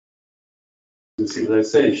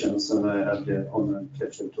Civilisations, and I have the honor and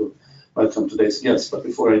pleasure to welcome today's guests. But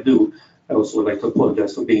before I do, I also would like to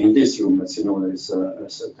apologize for being in this room. As you know, there is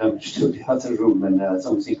a damage to the other room, and I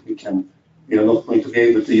don't think we are not going to be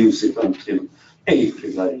able to use it until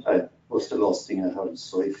April. I was the last thing I heard.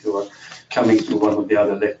 So if you are coming to one of the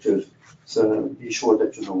other lectures, be sure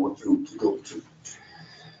that you know what room to go to.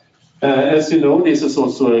 As you know, this is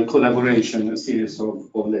also a collaboration, a series of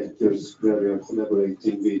lectures where we are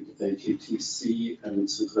collaborating with AKTC, and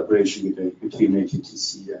it's a collaboration between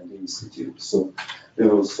AKTC and the Institute. So we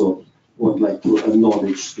also would like to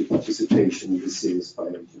acknowledge the participation in this series by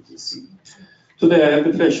AKTC. Today I have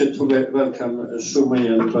the pleasure to welcome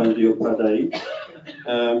Soumyen Bandyopadhyay.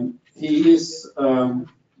 He is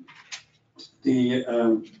the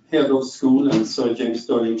head of school and Sir James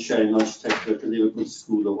Stirling Chair in Architecture at the Liverpool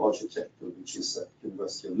School of Architecture, which is at the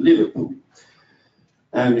University of Liverpool.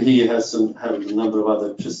 And he has held a number of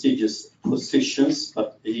other prestigious positions,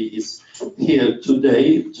 but he is here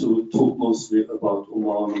today to talk mostly about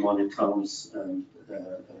Oman, Omani towns, and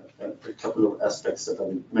a couple of aspects that I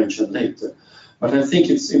will mention later. But I think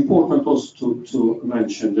it's important also to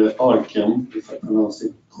mention the ARCAM, if I pronounce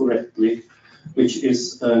it correctly, which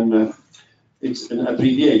is it's an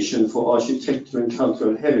abbreviation for Architecture and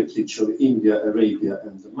Cultural Heritage of India, Arabia,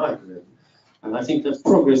 and the Maghreb. And I think that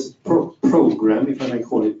program, if I may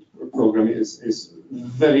call it a program, is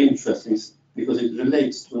very interesting because it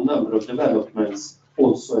relates to a number of developments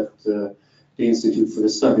also at the Institute for the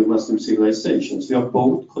Study of Muslim Civilisations. We are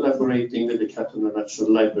both collaborating with the Katuna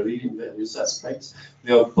National Library in various aspects.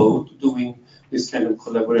 We are both doing this kind of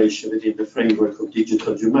collaboration within the framework of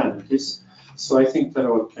digital humanities. So I think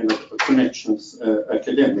there are kind of connections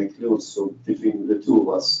academically also between the two of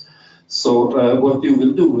us. So what you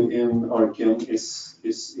will do in ARCAM is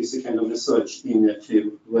a kind of research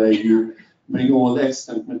initiative where you bring all the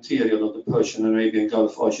extant material of the Persian, Arabian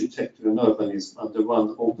Gulf architecture and urbanism under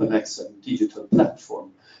one open access digital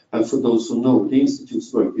platform. And for those who know the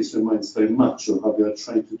Institute's work, this reminds very much of how we are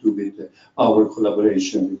trying to do with our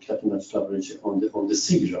collaboration with Katuna Library on the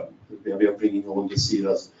Sira, where we are bringing all the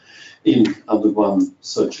Siras in under one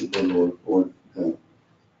searchable or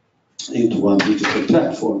into one digital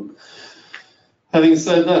platform. Having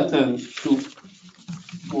said that, then, to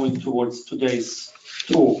going towards today's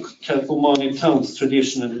talk, Omani towns,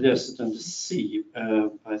 tradition, and the desert and the sea.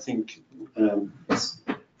 I think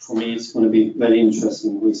for me it's going to be very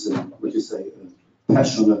interesting with what you say,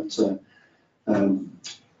 passionate.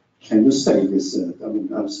 Can you say this? I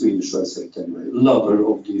mean, I'm Swedish, so I say it anyway. Lover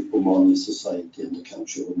of the Omani society and the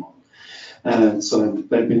country of Oman. And so I've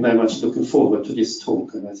been very much looking forward to this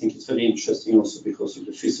talk, and I think it's very interesting also because of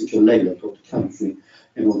the physical layout of the country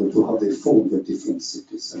in order to how they form the different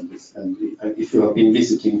cities. And if you have been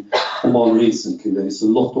visiting Oman recently, there is a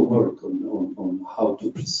lot of work on how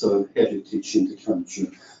to preserve heritage in the country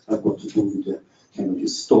and what to do with the kind of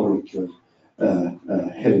historical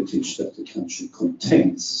heritage that the country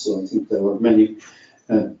contains. So I think there are many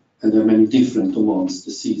and there are many different Omans,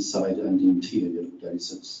 the seaside and the interior. There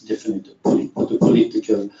is a definite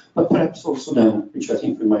political, but perhaps also then, which I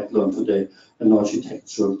think we might learn today, an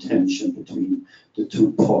architectural tension between the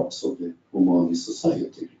two parts of the Omani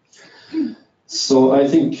society. So I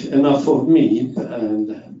think enough of me,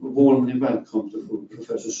 and warmly welcome to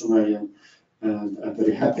Professor Soumyen, and I'm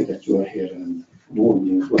very happy that you are here, and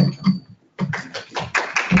warmly welcome.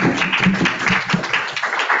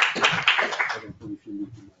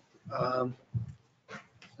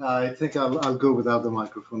 I think I'll go without the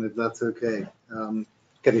microphone if that's okay. Can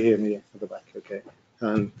you hear me at the back? Okay.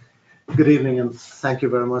 Good evening, and thank you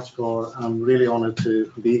very much I'm really honored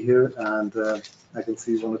to be here, and I can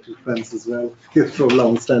see one or two friends as well, from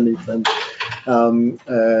long-standing friends.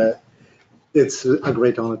 It's a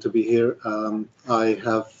great honor to be here.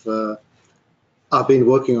 I've been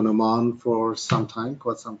working on Oman for some time,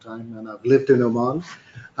 quite some time, and I've lived in Oman.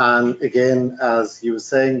 And again, as you were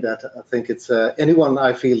saying, that I think it's I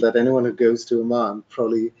feel that anyone who goes to Oman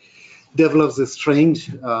probably develops a strange,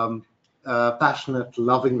 passionate,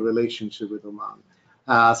 loving relationship with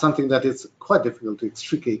Oman. Something that is quite difficult to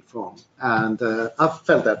extricate from. And I've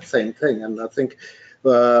felt that same thing. And I think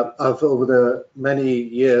over the many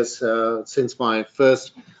years since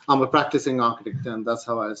I'm a practicing architect, and that's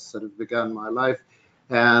how I sort of began my life.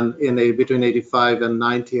 And between 85 and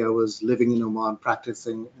 90, I was living in Oman,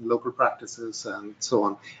 practicing in local practices and so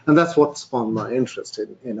on. And that's what spawned my interest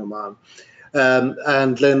in Oman.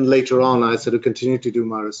 And then later on, I sort of continued to do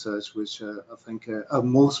my research, which I think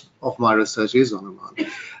most of my research is on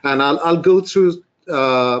Oman. And I'll go through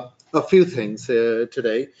a few things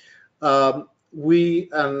today.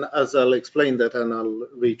 and as I'll explain that, and I'll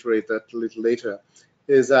reiterate that a little later,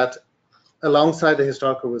 is that alongside the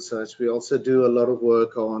historical research, we also do a lot of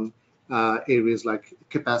work on areas like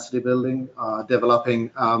capacity building,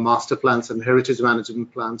 developing master plans and heritage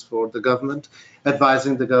management plans for the government,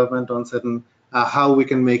 advising the government on certain how we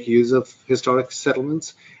can make use of historic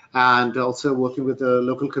settlements, and also working with the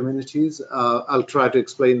local communities. I'll try to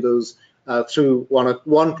explain those through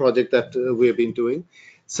one project that we have been doing.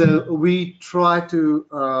 So we try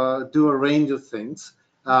to do a range of things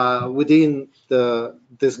within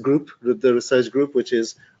this group, the research group, which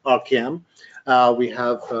is RKM. We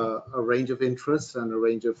have a range of interests and a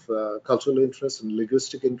range of cultural interests and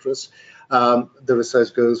linguistic interests. The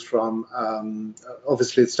research goes from,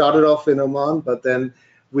 obviously it started off in Oman, but then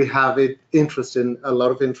we have a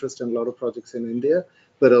lot of interest in a lot of projects in India,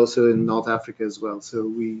 but also in North Africa as well. So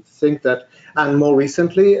we think that, and more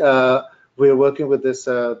recently, we're working with this,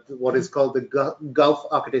 what is called the Gulf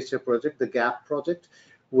Architecture Project, the GAP project,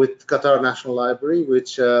 with Qatar National Library,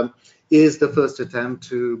 which is the first attempt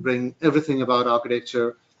to bring everything about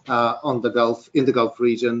architecture in the Gulf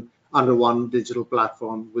region under one digital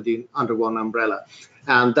platform under one umbrella.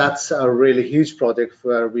 And that's a really huge project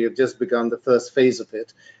where we have just begun the first phase of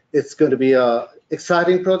it. It's going to be an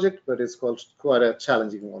exciting project, but it's quite a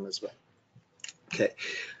challenging one as well. Okay.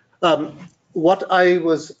 What I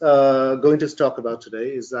was going to talk about today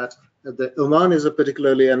is that Oman is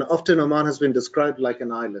and often Oman has been described like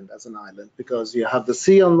an island, because you have the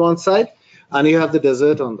sea on one side and you have the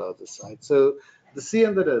desert on the other side. So the sea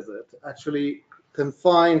and the desert actually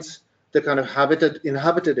confines the kind of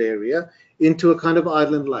inhabited area into a kind of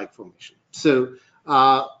island-like formation. So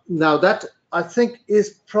now that I think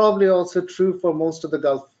is probably also true for most of the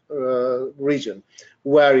Gulf region,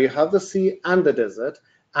 where you have the sea and the desert.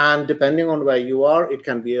 And depending on where you are, it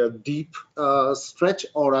can be a deep stretch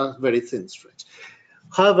or a very thin stretch.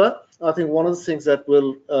 However, I think one of the things that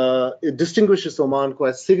will distinguishes Oman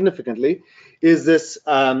quite significantly is this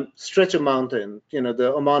stretch of mountain,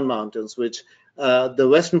 the Oman Mountains, which the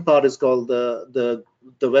western part is called the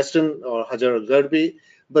Western or Hajar al-Gharbi,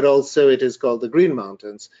 but also it is called the Green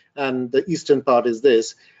Mountains, and the eastern part is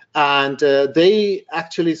this. And they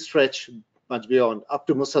actually stretch much beyond, up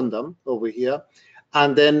to Musandam over here,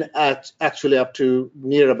 and then actually up to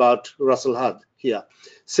near about Ras Al Had here.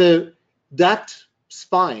 So that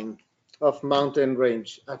spine of mountain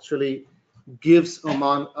range actually gives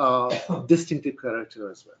Oman a distinctive character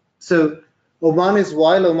as well. So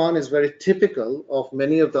while Oman is very typical of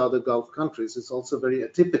many of the other Gulf countries, it's also very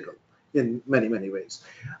atypical in many, many ways.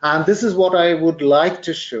 And this is what I would like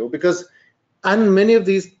to show, because many of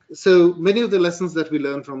the lessons that we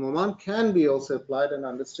learn from Oman can be also applied and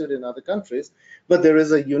understood in other countries, but there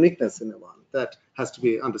is a uniqueness in Oman that has to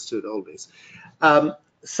be understood always.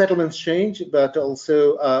 Settlements change, but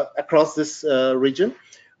also across this region.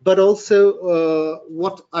 But also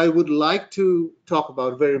what I would like to talk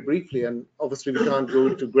about very briefly, and obviously we can't go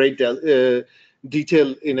into great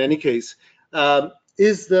detail in any case,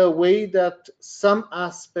 is the way that some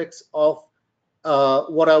aspects of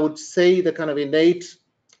what I would say the kind of innate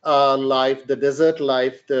life, the desert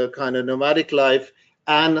life, the kind of nomadic life,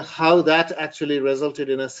 and how that actually resulted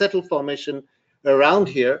in a settled formation around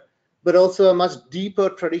here, but also a much deeper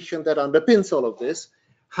tradition that underpins all of this,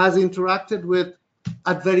 has interacted with,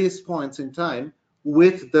 at various points in time,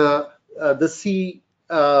 with the sea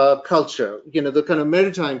culture, the kind of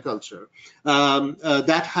maritime culture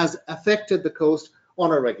that has affected the coast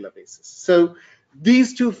on a regular basis. So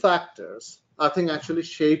these two factors, I think, actually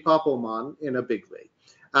shape up Oman in a big way.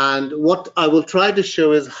 And what I will try to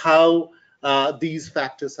show is how these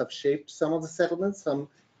factors have shaped some of the settlements, some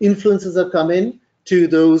influences have come in to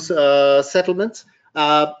those settlements,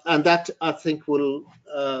 and that I think will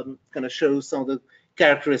kind of show some of the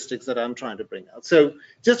characteristics that I'm trying to bring out. So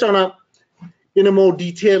just on a more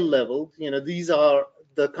detailed level, these are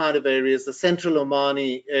the kind of areas, the central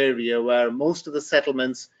Omani area where most of the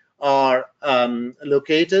settlements are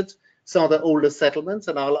located, some of the older settlements,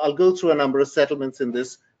 and I'll go through a number of settlements in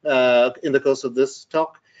this in the course of this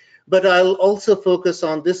talk. But I'll also focus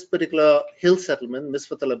on this particular hill settlement,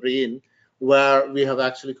 Misfat al-Abriin, where we have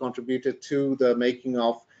actually contributed to the making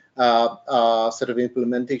of sort of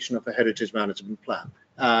implementation of a heritage management plan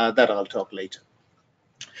that I'll talk later.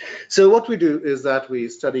 So what we do is that we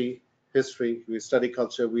study history, we study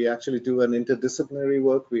culture, we actually do an interdisciplinary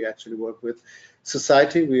work, we actually work with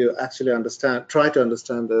society, we actually try to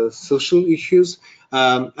understand the social issues.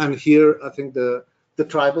 And here I think the the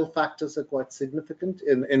tribal factors are quite significant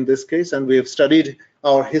in this case, and we have studied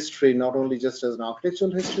our history not only just as an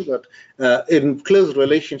architectural history, but in close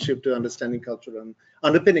relationship to understanding culture and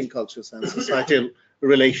underpinning cultures and societal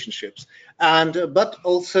relationships. And but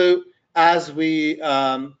also as we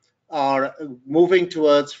are moving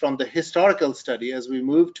towards from the historical study, as we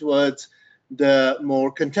move towards the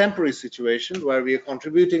more contemporary situation where we are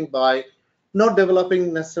contributing by not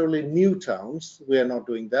developing necessarily new towns, we are not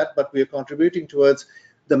doing that, but we are contributing towards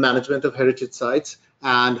the management of heritage sites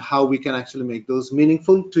and how we can actually make those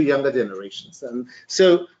meaningful to younger generations. And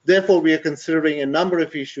so therefore we are considering a number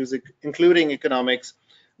of issues, including economics,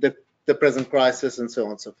 the present crisis, and so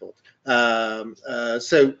on and so forth.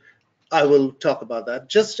 So I will talk about that.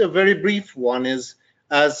 Just a very brief one is,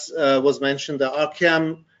 as was mentioned, the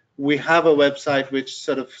ARCAM, we have a website which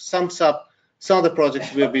sort of sums up some of the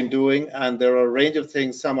projects we've been doing, and there are a range of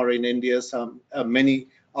things. Some are in India, some many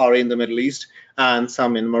are in the Middle East, and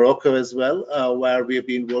some in Morocco as well, where we have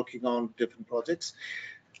been working on different projects.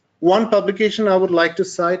 One publication I would like to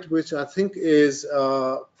cite, which I think is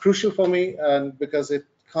crucial for me, and because it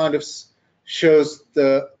kind of shows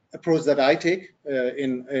the approach that I take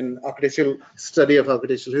in architectural study of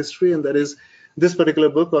architectural history, and that is this particular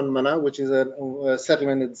book on Mana, which is a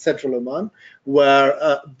settlement in central Oman,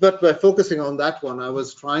 where, but by focusing on that one, I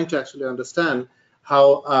was trying to actually understand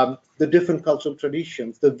how the different cultural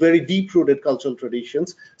traditions, the very deep-rooted cultural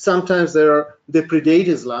traditions, sometimes they predate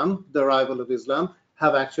Islam, the arrival of Islam,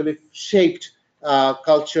 have actually shaped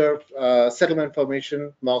culture, settlement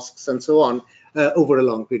formation, mosques, and so on over a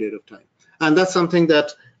long period of time. And that's something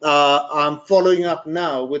that I'm following up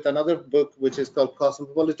now with another book, which is called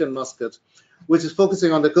Cosmopolitan Muscat, which is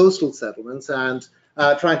focusing on the coastal settlements and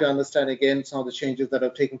trying to understand again some of the changes that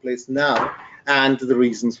have taken place now and the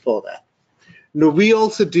reasons for that. Now, we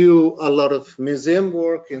also do a lot of museum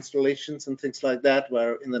work, installations, and things like that,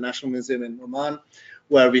 where in the National Museum in Oman,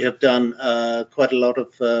 where we have done quite a lot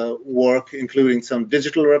of work, including some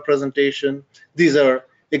digital representation. These are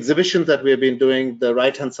exhibitions that we have been doing. The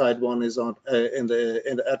right-hand side one is on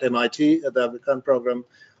at MIT, at the Aga Khan program.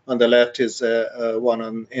 On the left is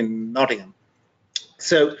one in Nottingham.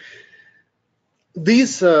 So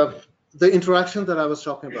these, the interaction that I was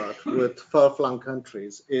talking about with far-flung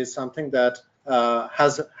countries is something that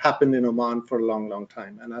has happened in Oman for a long, long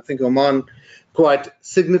time. And I think Oman quite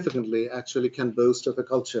significantly actually can boast of a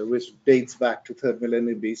culture which dates back to 3rd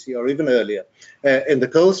millennium BC or even earlier. In the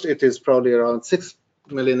coast, it is probably around 6th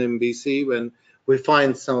millennium BC when we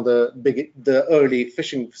find some of the early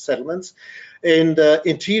fishing settlements. In the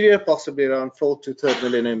interior, possibly around 4th to 3rd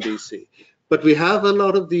millennium BC. But we have a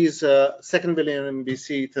lot of these 2nd millennium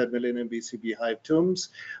BC, 3rd millennium BC beehive tombs.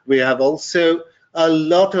 We have also a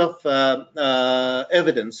lot of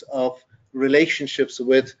evidence of relationships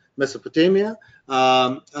with Mesopotamia.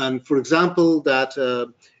 And for example, that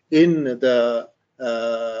in the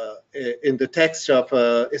text of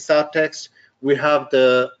Isar text, we have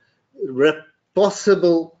the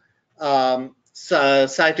possible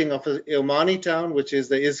sighting of a Omani town, which is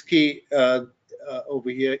the Izki, over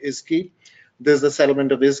here, Izki. There's the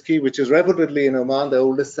settlement of Izki, which is reputedly in Oman, the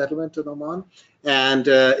oldest settlement in Oman. And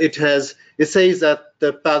it says that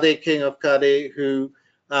the Pade king of Kade, who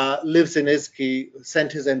lives in Izki,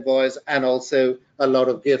 sent his envoys and also a lot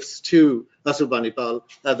of gifts to Asurbanipal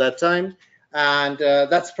at that time. And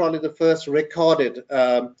that's probably the first recorded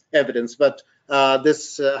evidence. But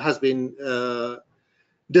this has been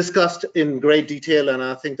discussed in great detail, and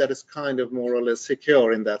I think that is kind of more or less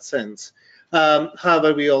secure in that sense.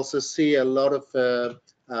 However, we also see a lot of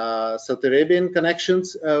South Arabian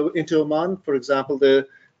connections into Oman. For example,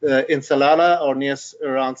 in Salalah or near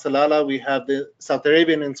around Salalah, we have the South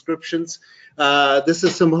Arabian inscriptions. This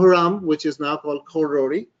is Muharram, which is now called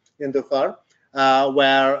Khorrori in Dhofar,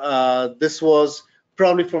 where this was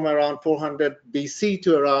probably from around 400 BC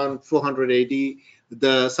to around 400 AD.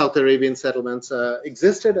 The South Arabian settlements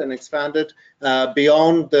existed and expanded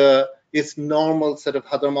beyond its normal sort of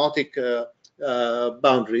Hadramatic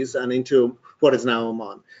boundaries and into what is now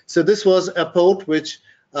Oman. So this was a port which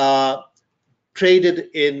traded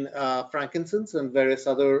in frankincense and various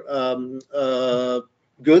other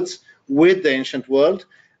goods with the ancient world.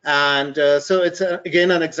 And so it's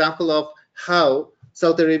again an example of how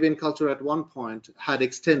South Arabian culture at one point had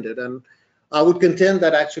extended. And I would contend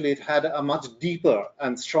that actually it had a much deeper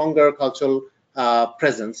and stronger cultural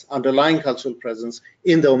presence, underlying cultural presence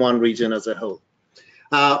in the Oman region as a whole.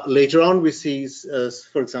 Later on, we see,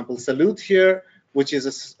 for example, Salut here, which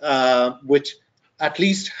at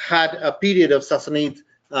least had a period of Sassanid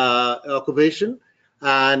occupation,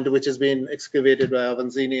 and which has been excavated by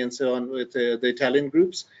Avanzini and so on with the Italian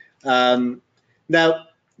groups. Now,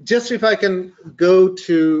 just if I can go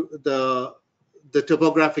to the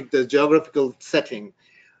geographical setting.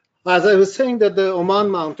 As I was saying, that the Oman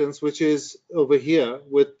Mountains, which is over here,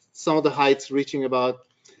 with some of the heights reaching about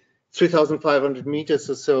 3,500 meters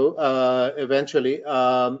or so, eventually,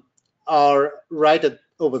 are right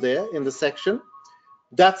over there in the section.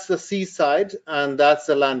 That's the seaside, and that's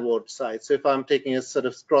the landward side. So if I'm taking a sort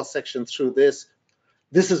of cross section through this,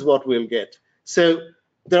 this is what we'll get. So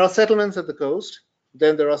there are settlements at the coast,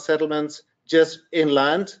 then there are settlements just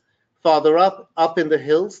inland. Farther up in the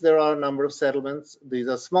hills, there are a number of settlements. These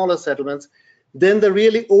are smaller settlements. Then the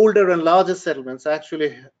really older and larger settlements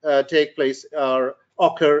actually take place or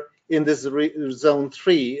occur in this zone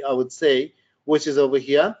 3, I would say, which is over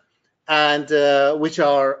here, and which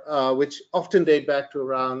often date back to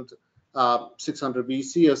around 600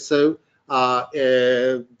 BC or so.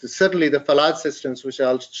 Certainly the Falaj systems, which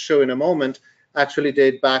I'll show in a moment, actually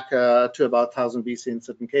date back to about 1000 BC in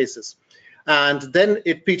certain cases. And then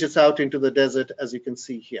it peters out into the desert, as you can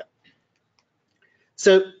see here.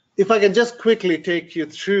 So if I can just quickly take you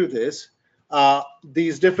through this,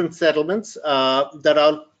 these different settlements that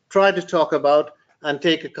I'll try to talk about and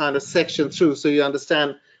take a kind of section through so you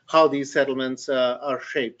understand how these settlements are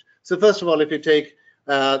shaped. So first of all, if you take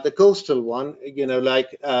the coastal one,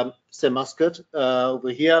 like say Muscat over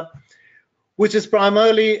here, which is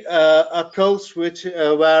primarily a coast where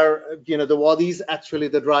the wadis, actually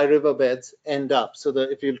the dry riverbeds, end up. So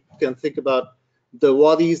that if you can think about the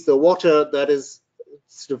wadis, the water that is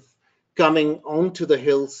sort of coming onto the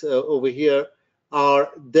hills over here are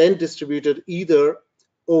then distributed either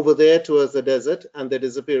over there towards the desert and they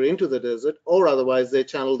disappear into the desert, or otherwise they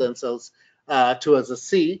channel themselves towards the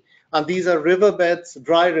sea. And these are riverbeds,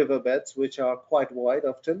 dry riverbeds, which are quite wide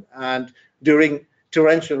often, and during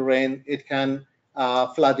torrential rain, it can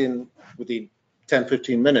flood in within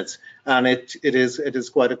 10-15 minutes, and it is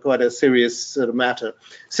quite a serious sort of matter.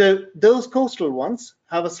 So those coastal ones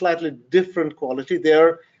have a slightly different quality.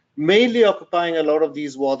 They're mainly occupying a lot of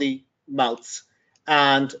these wadi mouths,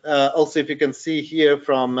 and also if you can see here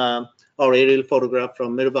from our aerial photograph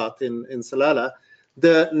from Mirbat in Salalah,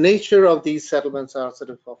 the nature of these settlements are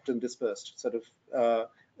sort of often dispersed, sort of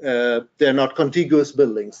they're not contiguous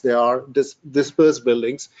buildings, they are dispersed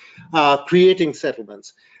buildings, creating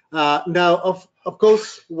settlements. Now, of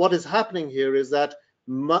course, what is happening here is that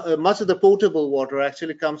much of the potable water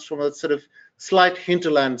actually comes from a sort of slight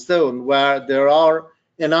hinterland zone where there are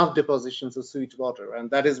enough depositions of sweet water, and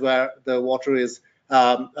that is where the water is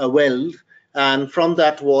welled, and from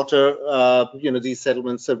that water, these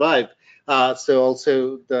settlements survive. So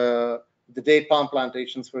also the date palm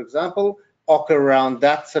plantations, for example, occur around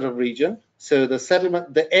that sort of region. So the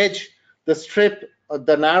settlement, the edge, the strip,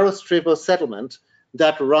 the narrow strip of settlement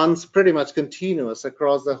that runs pretty much continuous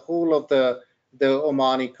across the whole of the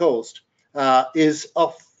Omani coast is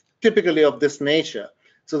typically of this nature.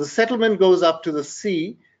 So the settlement goes up to the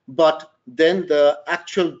sea, but then the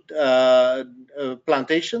actual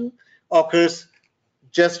plantation occurs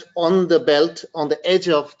just on the belt, on the edge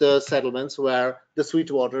of the settlements where the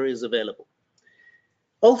sweet water is available.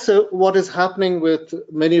 Also, what is happening with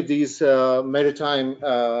many of these maritime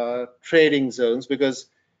trading zones, because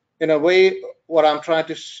in a way, what I'm trying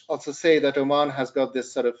to also say that Oman has got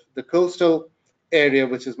this sort of the coastal area,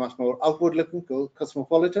 which is much more outward looking,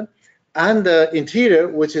 cosmopolitan, and the interior,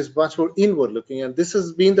 which is much more inward looking. And this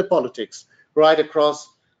has been the politics right across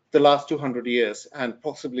the last 200 years, and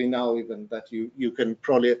possibly now even that you can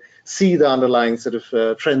probably see the underlying sort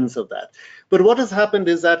of trends of that. But what has happened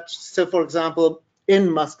is that, so for example,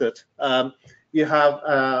 in Muscat, you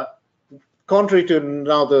have, contrary to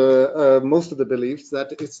now the most of the beliefs,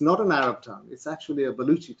 that it's not an Arab town, it's actually a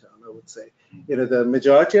Baluchi town, I would say. The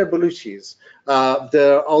majority are Baluchis.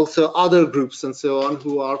 There are also other groups and so on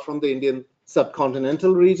who are from the Indian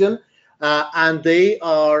subcontinental region, and they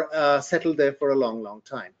are settled there for a long, long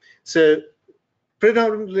time. So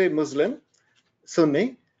predominantly Muslim,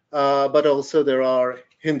 Sunni, but also there are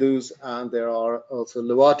Hindus and there are also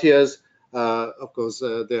Lawatias. Of course,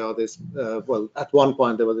 there are this, well, at one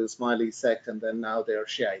point there was the Ismaili sect, and then now they are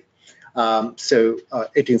Shiite. So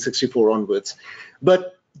 1864 onwards.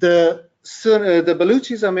 But the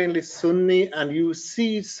Baluchis are mainly Sunni, and you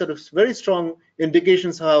see sort of very strong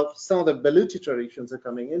indications how some of the Baluchi traditions are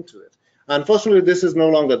coming into it. Unfortunately, this is no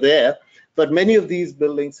longer there, but many of these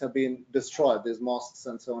buildings have been destroyed. These mosques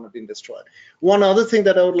and so on have been destroyed. One other thing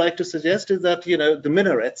that I would like to suggest is that, the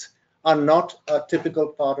minarets are not a typical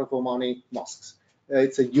part of Omani mosques.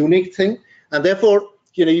 It's a unique thing, and therefore,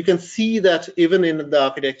 you can see that even in the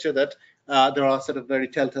architecture that there are sort of very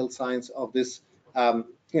telltale signs of this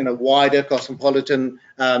wider cosmopolitan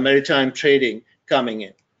maritime trading coming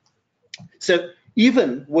in. So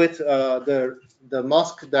even with the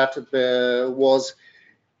mosque that was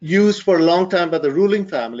used for a long time by the ruling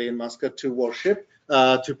family in Muscat to worship,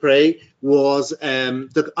 to pray, was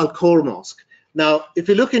the Al-Khor Mosque. Now, if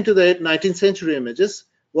you look into the 19th century images,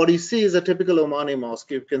 what you see is a typical Omani mosque.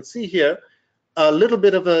 You can see here a little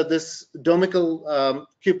bit of this domical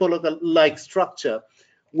cupola-like structure,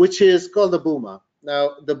 which is called the Buma.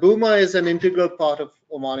 Now, the Buma is an integral part of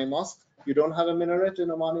Omani mosque. You don't have a minaret in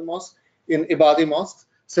Omani mosque, in Ibadi mosques.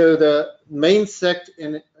 So the main sect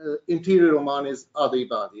in interior Oman are the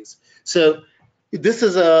Ibadis. So this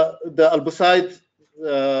is the Al-Busaid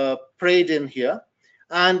prayed in here.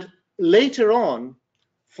 And later on,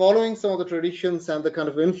 following some of the traditions and the kind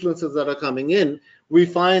of influences that are coming in, we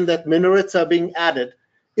find that minarets are being added.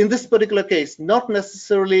 In this particular case, not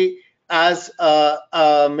necessarily as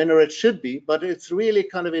a minaret should be, but it's really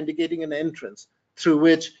kind of indicating an entrance through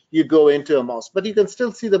which you go into a mosque. But you can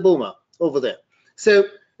still see the Buma over there. So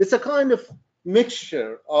it's a kind of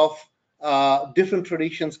mixture of different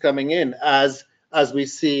traditions coming in as we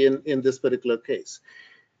see in this particular case.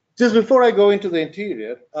 Just before I go into the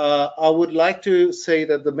interior, I would like to say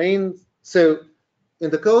that so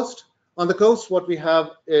on the coast, what we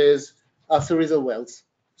have is a series of wells,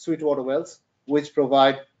 sweetwater wells, which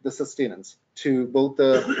provide the sustenance to both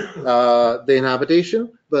the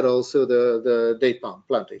inhabitation, but also the date palm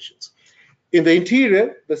plantations. In the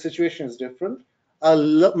interior, the situation is different.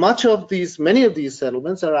 Many of these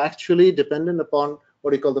settlements are actually dependent upon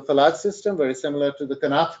what we call the Falaj system, very similar to the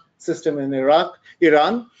Kanaf system in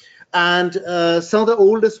Iran. And some of the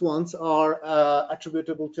oldest ones are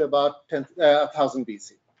attributable to about 1000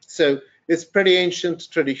 BC. So it's pretty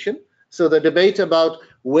ancient tradition. So the debate about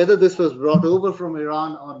whether this was brought over from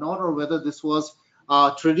Iran or not, or whether this was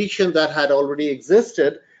a tradition that had already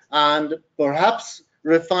existed and perhaps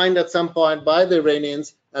refined at some point by the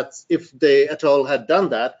Iranians, if they at all had done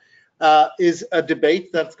that, is a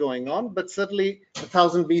debate that's going on. But certainly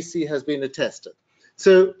 1000 BC has been attested.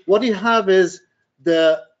 So what you have is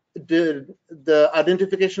the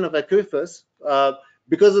identification of aquifers.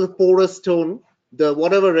 Because of the porous stone,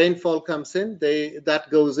 whatever rainfall comes in, that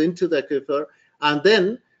goes into the aquifer. And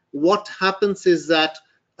then what happens is that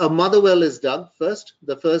a mother well is dug first,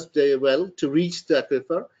 the first day well, to reach the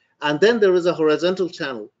aquifer. And then there is a horizontal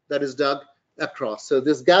channel that is dug across. So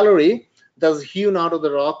this gallery that is hewn out of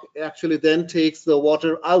the rock actually then takes the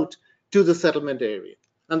water out to the settlement area.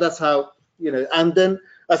 And that's how, and then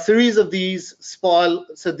a series of these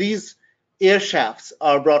so these air shafts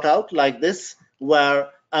are brought out like this,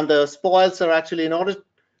 and the spoils are actually, in order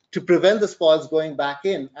to prevent the spoils going back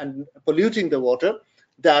in and polluting the water,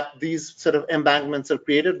 that these sort of embankments are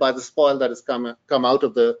created by the spoil that has come out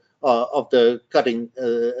of the cutting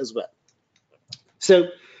as well. So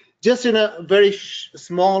just in a very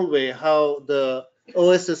small way, how the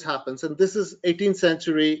oasis happens, and this is 18th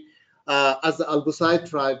century, as the Al-Busaid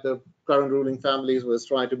tribe, the current ruling families, was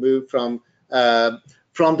trying to move from the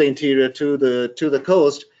interior to the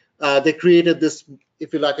coast. They created this,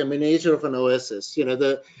 if you like, a miniature of an oasis.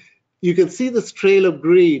 You can see this trail of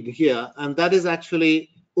green here, and that is actually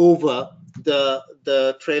over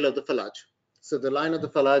the trail of the Falaj. So the line of the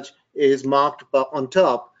Falaj is marked on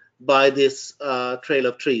top by this trail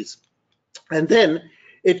of trees. And then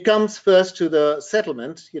it comes first to the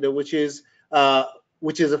settlement, which is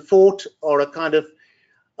a fort, or a kind of,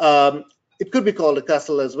 it could be called a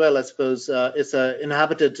castle as well, I suppose. It's an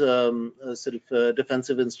inhabited sort of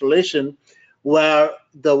defensive installation where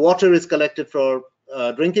the water is collected for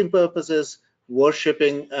drinking purposes,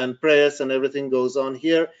 worshipping and prayers, and everything goes on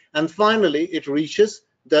here. And finally, it reaches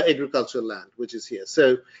the agricultural land, which is here.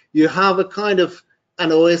 So you have a kind of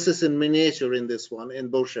an oasis in miniature in this one, in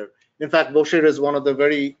Boshir. In fact, Boshir is one of the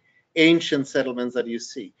very ancient settlements that you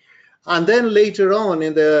see. And then later on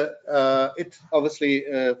in obviously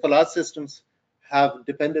Falaj systems have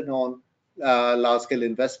depended on large-scale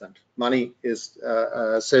investment. Money is,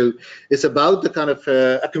 so it's about the kind of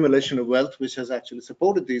accumulation of wealth which has actually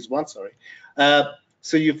supported these ones,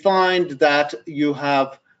 so you find that you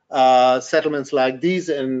have settlements like these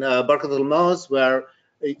in Barkat al-Mawz, where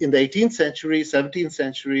in the 18th century, 17th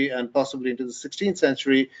century, and possibly into the 16th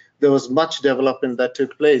century, there was much development that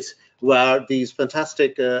took place, where these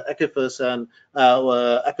fantastic aquifers and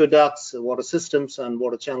aqueducts, water systems, and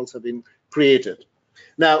water channels have been created.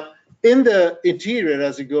 Now, in the interior,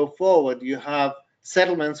 as you go forward, you have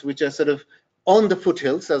settlements which are sort of on the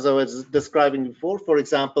foothills, as I was describing before. For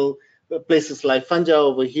example, places like Fanja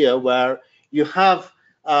over here, where you have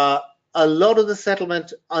a lot of the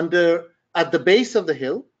settlement at the base of the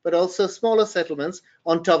hill, but also smaller settlements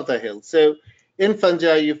on top of the hill. So in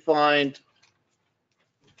Bandyopadhyay, you find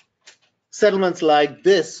settlements like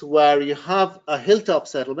this, where you have a hilltop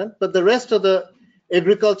settlement, but the rest of the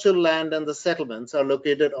agricultural land and the settlements are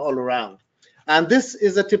located all around. And this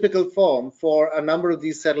is a typical form for a number of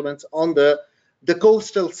these settlements on the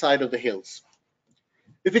coastal side of the hills.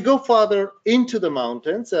 If you go farther into the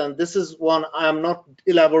mountains, and this is one I'm not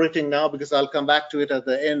elaborating now because I'll come back to it at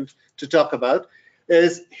the end to talk about,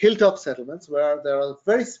 is hilltop settlements, where there are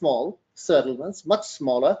very small settlements, much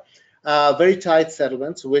smaller, very tight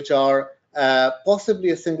settlements, which are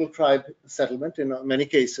possibly a single tribe settlement in many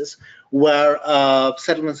cases, where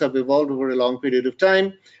settlements have evolved over a long period of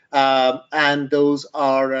time, and those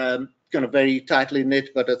are kind of very tightly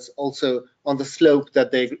knit, but it's also on the slope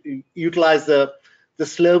that they utilize the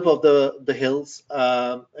slope of the hills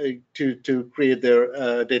to create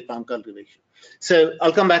their date palm cultivation. So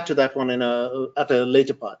I'll come back to that one at a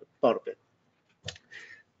later part of it.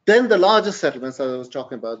 Then the larger settlements that I was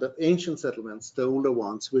talking about, the ancient settlements, the older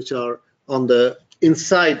ones, which are on the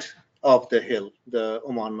inside of the hill, the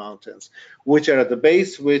Oman mountains, which are at the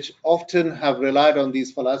base, which often have relied on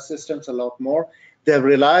these falaj systems a lot more. They've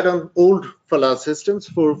relied on old falaj systems.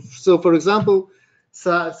 For example,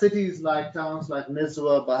 cities like towns like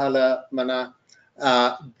Nizwa, Bahala, Mana,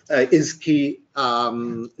 Izki,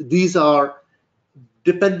 these are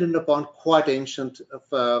dependent upon quite ancient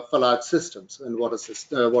falaj systems and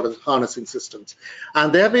water harnessing systems.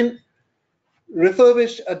 And they have been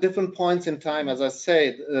refurbished at different points in time, as I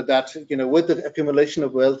said, that with the accumulation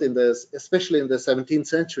of wealth especially in the 17th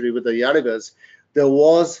century with the Yarigas, there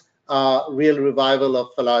was a real revival of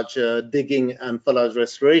falaj digging and falaj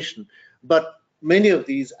restoration. But many of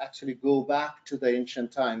these actually go back to the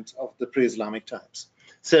ancient times of the pre-Islamic times.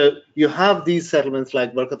 So you have these settlements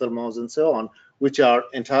like Barkat al-Mauz and so on, which are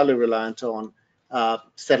entirely reliant on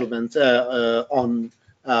settlements on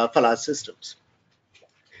falaj systems.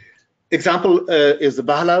 Example is the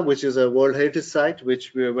Bahala, which is a World Heritage Site,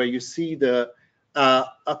 where you see the a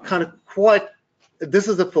kind of quite. This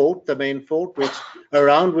is the fort, the main fort,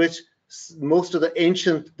 around which most of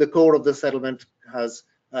the core of the settlement has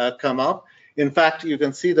come up. In fact, you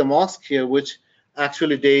can see the mosque here, which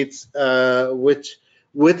actually dates,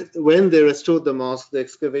 when they restored the mosque, the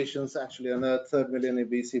excavations actually unearthed 3rd millennium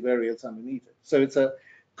BC burials underneath it. So it's a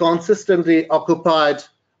consistently occupied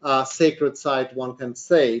sacred site, one can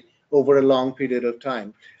say, over a long period of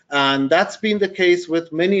time. And that's been the case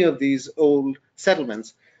with many of these old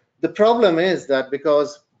settlements. The problem is that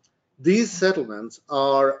because these settlements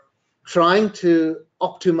are trying to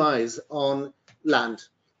optimize on land,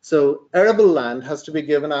 so arable land has to be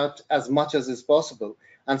given out as much as is possible.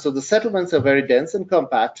 And so the settlements are very dense and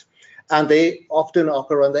compact, and they often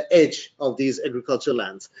occur on the edge of these agricultural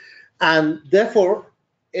lands. And therefore,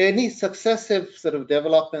 any successive sort of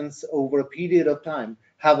developments over a period of time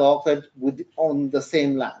have occurred on the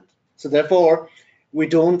same land. So therefore, we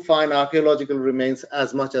don't find archaeological remains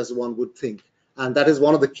as much as one would think. And that is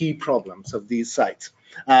one of the key problems of these sites,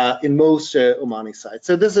 in most Omani sites.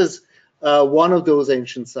 So this is one of those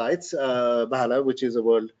ancient sites, Bahala, which is a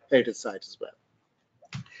World Heritage Site as well.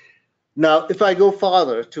 Now, if I go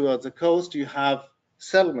farther towards the coast, you have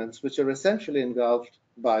settlements which are essentially engulfed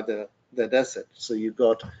by the desert. So you've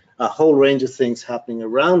got a whole range of things happening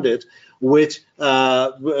around it, which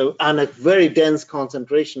and a very dense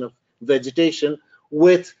concentration of vegetation,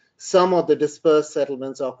 with some of the dispersed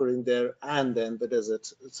settlements occurring there, and then the desert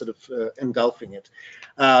sort of engulfing it.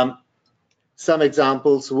 Some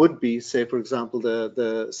examples would be, say, for example,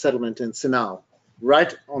 the settlement in Sinau,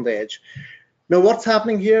 right on the edge. Now, what's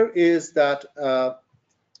happening here is that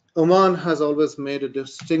Oman has always made a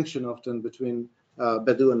distinction often between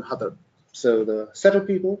Bedu and Hadar. So the settled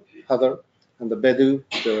people, Hadar, and the Bedu,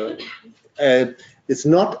 it's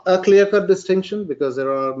not a clear-cut distinction because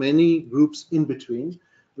there are many groups in between,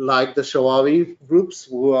 like the Shawawi groups,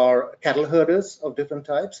 who are cattle herders of different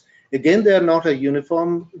types. Again, they are not a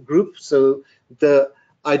uniform group, so the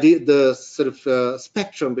sort of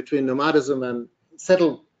spectrum between nomadism and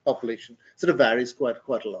settled population sort of varies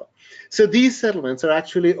quite a lot. So these settlements are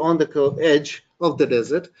actually on the edge of the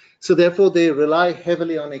desert, so therefore they rely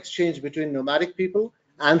heavily on exchange between nomadic people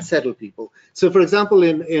and settled people. So, for example,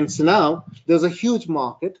 in Sinau, there's a huge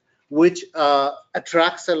market which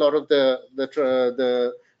attracts a lot of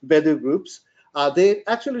the Bedu groups. They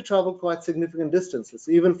actually travel quite significant distances,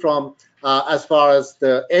 even from as far as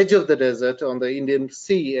the edge of the desert on the Indian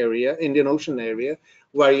Ocean area,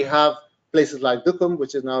 where you have places like Dukum,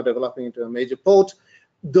 which is now developing into a major port.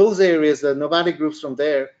 Those areas, the nomadic groups from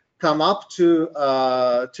there come up to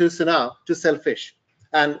Sinau to sell fish.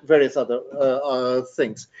 and various other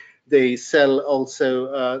things. They sell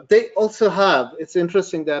also, they also have, it's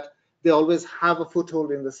interesting that they always have a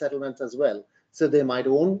foothold in the settlement as well. So they might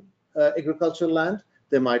own agricultural land,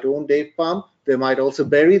 they might own date palm, they might also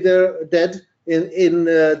bury their dead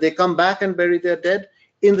they come back and bury their dead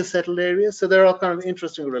in the settled areas. So there are kind of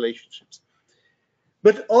interesting relationships.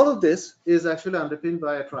 But all of this is actually underpinned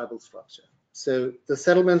by a tribal structure. So the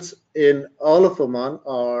settlements in all of Oman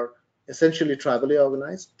are essentially tribally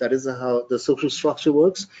organized. That is how the social structure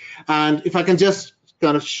works. And if I can just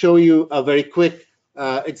kind of show you a very quick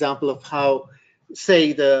example of how,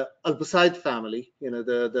 say, the Al-Busaid family,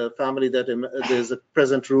 the family that there's a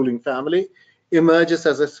present ruling family, emerges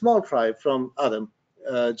as a small tribe from Adam,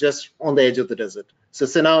 just on the edge of the desert. So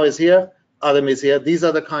Sinau is here, Adam is here. These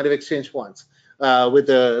are the kind of exchange points with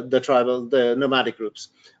the nomadic groups.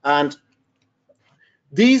 And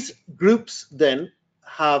these groups then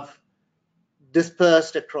have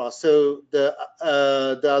dispersed across. So the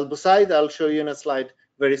Al-Busaid, I'll show you in a slide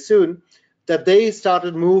very soon, that they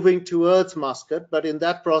started moving towards Muscat, but in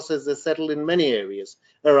that process they settled in many areas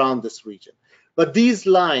around this region. But these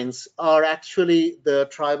lines are actually the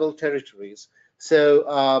tribal territories.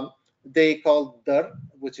 So they call Dar,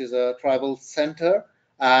 which is a tribal center,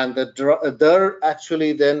 and the Dar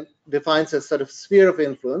actually then defines a sort of sphere of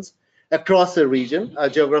influence across a region, a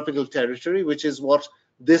geographical territory, which is what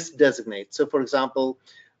this designates. So, for example,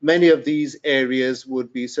 many of these areas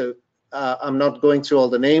would be, so I'm not going through all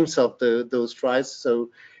the names of those tribes. So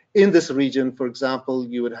in this region, for example,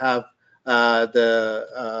 you would have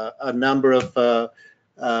a number of,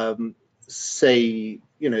 say,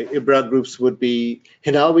 Ibra groups would be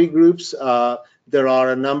Hinawi groups. There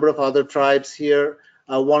are a number of other tribes here.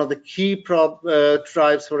 One of the key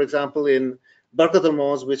tribes, for example, in Barkat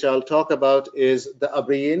al-Mawz, which I'll talk about, is the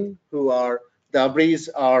Abriyin, the Abris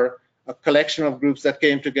are a collection of groups that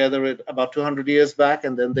came together about 200 years back,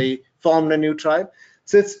 and then they formed a new tribe.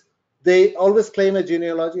 So they always claim a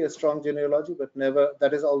genealogy, a strong genealogy, but never,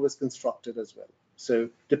 that is always constructed as well. So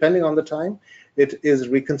depending on the time, it is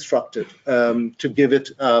reconstructed to give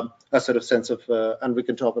it a sort of sense of, and we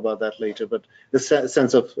can talk about that later, but the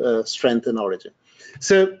sense of strength and origin.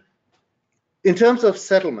 So in terms of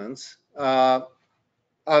settlements, I've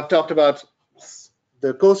talked about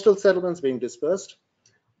the coastal settlements being dispersed.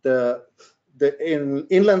 The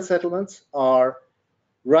inland settlements are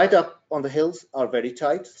right up on the hills, are very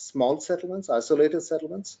tight, small settlements, isolated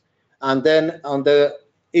settlements. And then on the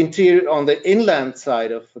inland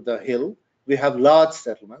side of the hill, we have large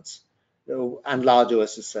settlements and large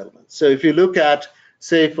oasis settlements. So if you look at,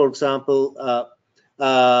 say, for example,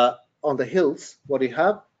 on the hills, what you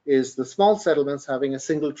have is the small settlements having a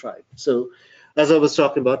single tribe. So as I was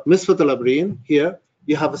talking about, Misfat al-Abriyin, here,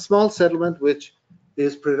 you have a small settlement which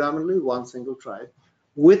is predominantly one single tribe,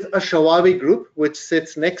 with a Shawabi group which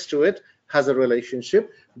sits next to it, has a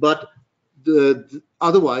relationship, but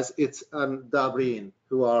otherwise it's the Abriyin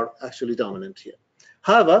who are actually dominant here.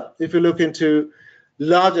 However, if you look into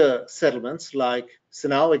larger settlements like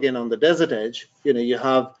Sinau, again on the desert edge, you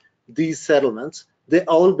have these settlements, they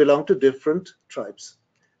all belong to different tribes.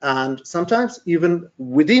 And sometimes even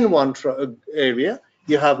within one area,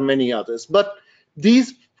 you have many others. But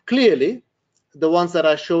these clearly, the ones that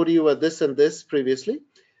I showed you were this and this previously,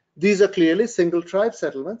 these are clearly single tribe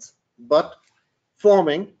settlements, but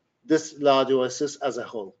forming this large oasis as a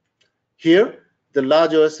whole. Here, the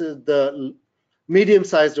large oasis, the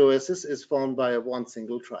medium-sized oasis is formed by one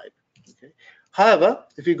single tribe. Okay? However,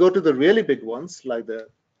 if you go to the really big ones, like the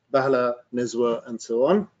Bahla, Nizwa, and so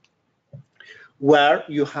on, where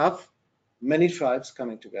you have many tribes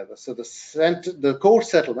coming together. So the core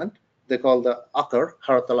settlement, they call the Akar,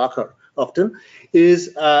 Harat al-Akar often,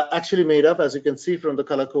 is actually made up, as you can see from the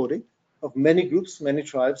color coding, of many groups, many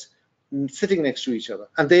tribes sitting next to each other.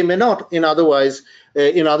 And they may not, in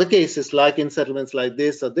other cases, like in settlements like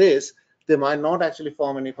this or this, they might not actually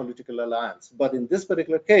form any political alliance. But in this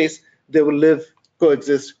particular case, they will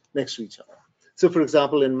coexist next to each other. So for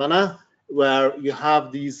example, in Mana, where you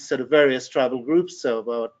have these sort of various tribal groups, so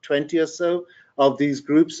about 20 or so of these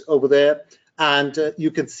groups over there. And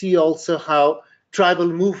you can see also how tribal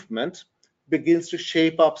movement begins to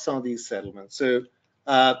shape up some of these settlements. So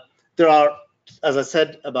there are, as I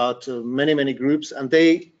said, about many groups. And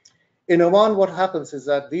in Oman, what happens is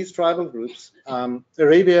that these tribal groups,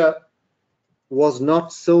 Arabia was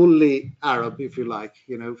not solely Arab, if you like,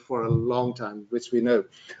 for a long time, which we know.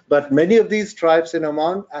 But many of these tribes in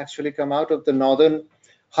Oman actually come out of the northern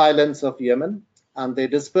highlands of Yemen, and they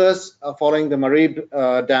disperse following the Marib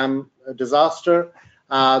Dam disaster.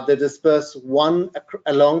 They disperse one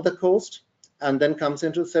along the coast and then comes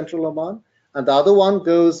into central Oman. and the other one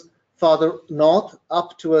goes farther north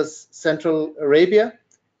up towards Central Arabia,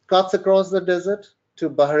 cuts across the desert to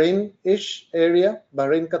Bahrain-ish area,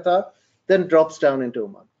 Bahrain, Qatar, then drops down into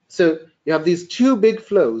Oman. So you have these two big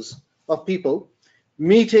flows of people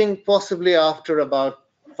meeting possibly after about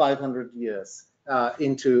 500 years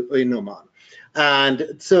in Oman.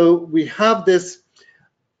 And so we have this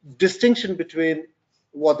distinction between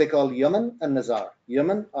what they call Yemen and Nizar.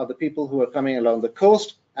 Yemen are the people who are coming along the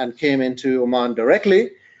coast and came into Oman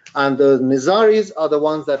directly, and the Nizaris are the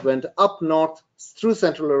ones that went up north through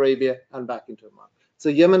Central Arabia and back into Oman. So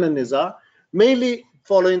Yemen and Nizar, mainly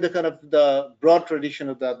following the kind of the broad tradition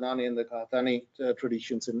of the Adnani and the Qahtani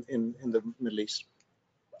traditions in the Middle East.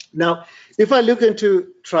 Now, if I look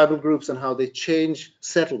into tribal groups and how they change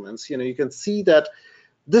settlements, you can see that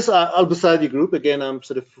this Al-Busaidi group, again, I'm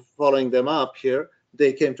sort of following them up here.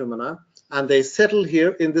 They came to Mana and they settled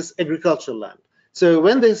here in this agricultural land. So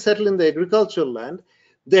when they settled in the agricultural land,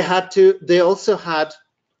 they also had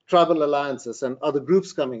tribal alliances and other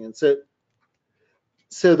groups coming in.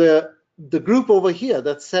 So the group over here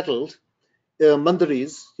that settled,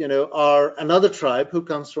 Mandaris, are another tribe who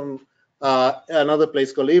comes from another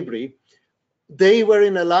place called Ibri. They were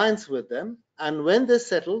in alliance with them, and when they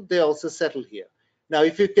settled, they also settled here. Now,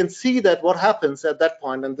 if you can see that what happens at that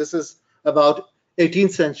point, and this is about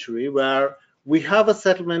 18th century, where we have a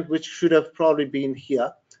settlement which should have probably been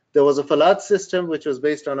here. There was a falad system which was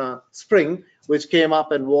based on a spring which came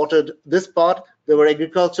up and watered this part. There were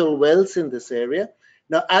agricultural wells in this area.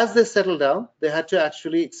 Now, as they settled down, they had to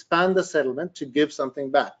actually expand the settlement to give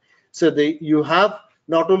something back. So you have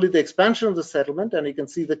not only the expansion of the settlement, and you can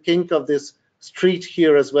see the kink of this street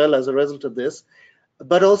here as well as a result of this,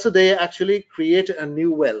 but also they actually create a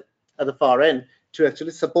new well at the far end to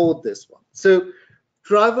actually support this one. So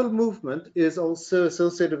tribal movement is also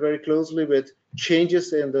associated very closely with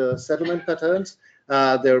changes in the settlement patterns,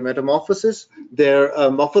 their metamorphosis.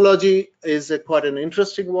 Their morphology is quite an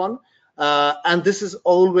interesting one, and this is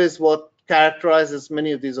always what characterizes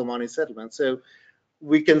many of these Omani settlements. So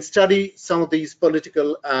we can study some of these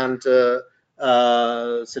political and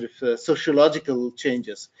sociological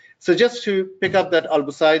changes. So just to pick up that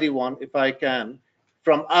Al-Busaidi one, if I can,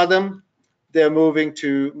 from Adam, they're moving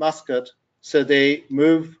to Muscat. So they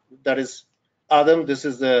move, that is Adam, this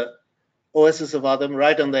is the oasis of Adam,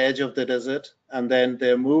 right on the edge of the desert. And then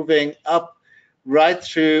they're moving up right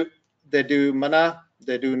through, they do Mana,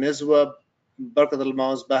 they do Nizwa, Barkat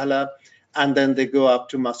al-Maus, Bahla, and then they go up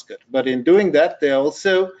to Muscat. But in doing that, they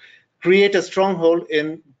also create a stronghold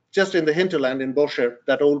just in the hinterland in Bosher,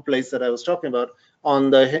 that old place that I was talking about, in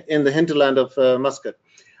the hinterland of Muscat.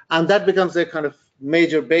 And that becomes their kind of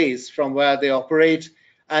major base from where they operate.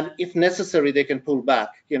 And if necessary, they can pull back.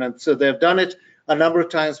 So they've done it a number of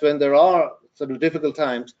times when there are sort of difficult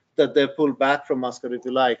times that they've pulled back from Muscat, if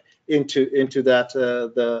you like, into that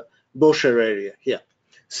the Bosher area here.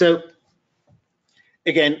 So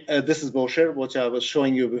again, this is Bosher, which I was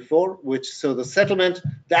showing you before. So the settlement,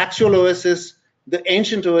 the actual oasis, the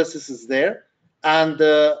ancient oasis is there, and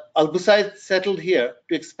Al-Busaid settled here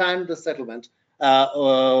to expand the settlement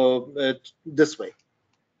this way.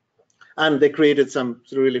 And they created some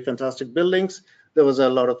really fantastic buildings. There was a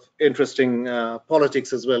lot of interesting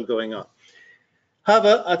politics as well going on.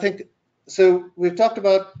 However, I think, so we've talked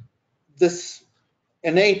about this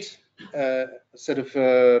innate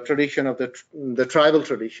tradition of the tribal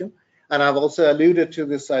tradition, and I've also alluded to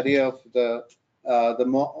this idea of the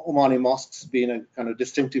Omani mosques being a kind of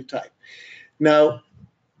distinctive type. Now,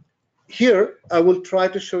 here I will try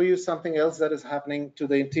to show you something else that is happening to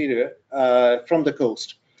the interior from the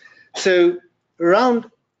coast. So around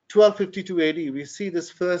 1252 AD, we see this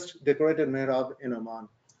first decorated mihrab in Oman.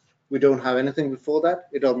 We don't have anything before that.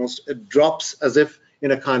 It drops as if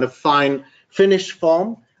in a kind of fine finished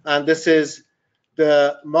form. And this is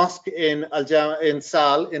the mosque in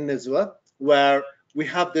Sal in Nizwa, where we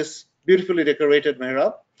have this beautifully decorated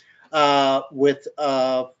mihrab with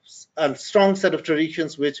a strong set of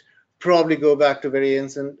traditions which probably go back to very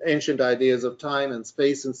ancient ideas of time and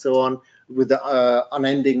space and so on, with the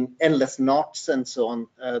unending, endless knots and so on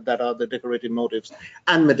that are the decorated motifs,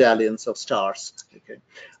 and medallions of stars. Okay,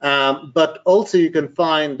 but also you can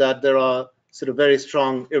find that there are sort of very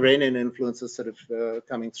strong Iranian influences sort of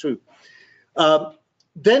coming through.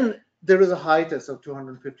 Then there is a hiatus of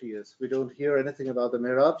 250 years. We don't hear anything about the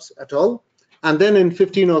mihrabs at all. And then in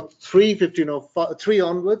 1503, 1503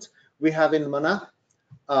 onwards, we have in Mana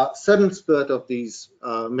sudden spurt of these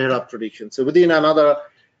mihrab traditions. So within another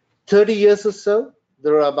 30 years or so,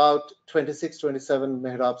 there are about 26, 27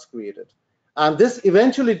 mihrabs created. And this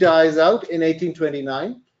eventually dies out in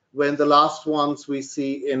 1829, when the last ones we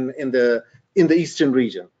see in the in the eastern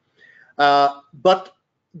region. But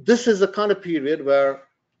this is a kind of period where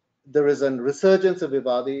there is a resurgence of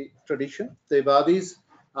Ibadi tradition. The Ibadis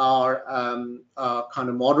are a kind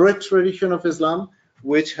of moderate tradition of Islam,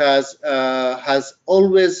 which has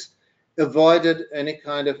always avoided any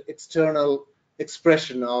kind of external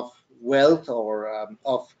expression of wealth or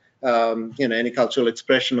any cultural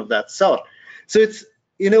expression of that sort. So it's,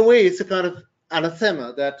 in a way, it's a kind of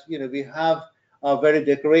anathema that we have a very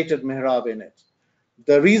decorated mihrab in it.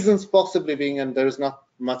 The reasons possibly being, and there is not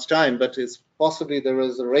much time, but it's possibly there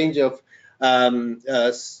is a range of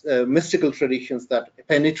mystical traditions that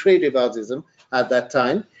penetrate Ibadism at that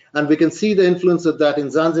time, and we can see the influence of that in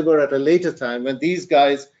Zanzibar at a later time, when these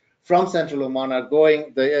guys from central Oman are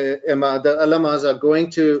going, the Alamas are going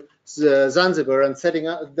to Zanzibar and setting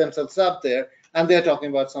themselves up there, and they're talking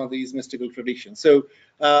about some of these mystical traditions. So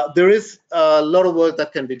there is a lot of work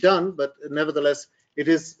that can be done, but nevertheless, it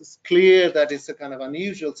is clear that it's a kind of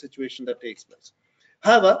unusual situation that takes place.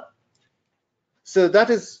 However, so that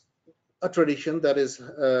is a tradition that is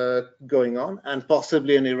going on, and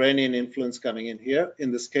possibly an Iranian influence coming in here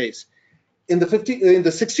in this case. In the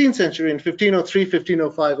 16th century, in 1503,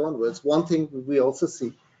 1505 onwards, one thing we also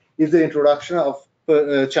see is the introduction of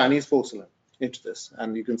Chinese porcelain into this,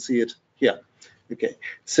 and you can see it here. Okay,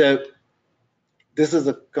 so this is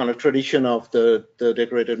a kind of tradition of the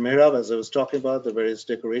decorated mihrab, as I was talking about, the various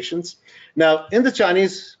decorations. Now, in the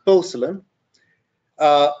Chinese porcelain,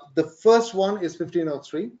 the first one is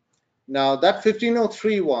 1503. Now, that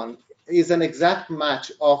 1503 one is an exact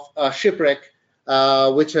match of a shipwreck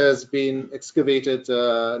which has been excavated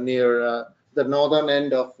near the northern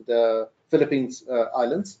end of the Philippines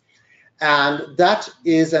islands. And that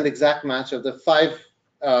is an exact match of the five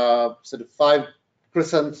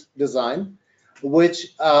crescent design,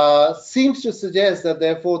 which seems to suggest that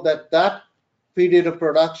therefore that period of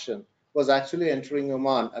production was actually entering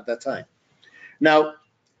Oman at that time. Now,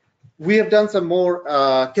 we have done some more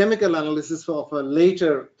chemical analysis of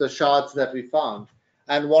later the shards that we found,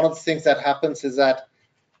 and one of the things that happens is that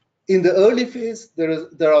in the early phase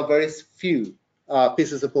there are very few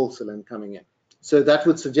pieces of porcelain coming in. So that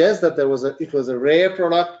would suggest that it was a rare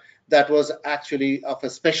product that was actually of a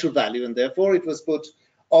special value, and therefore it was put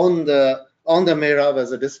on the mihrab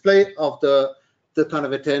as a display of the kind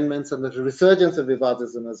of attainments and the resurgence of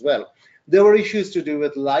Ibadism as well. There were issues to do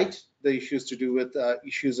with light, the issues to do with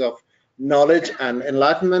issues of knowledge and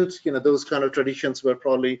enlightenment. Those kind of traditions were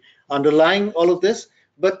probably underlying all of this.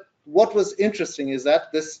 But what was interesting is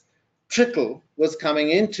that this trickle was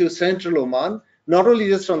coming into central Oman, not only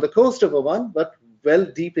just from the coast of Oman, but well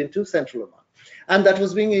deep into central Oman. And that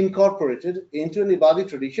was being incorporated into an Ibadi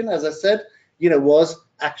tradition, as I said, was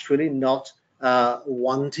actually not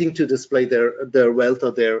wanting to display their wealth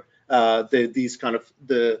or these kind of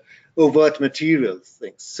the overt material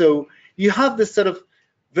things. So you have this sort of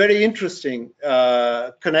very interesting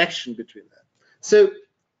connection between that. So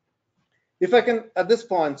if I can, at this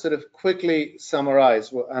point, sort of quickly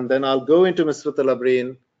summarize, and then I'll go into Misrat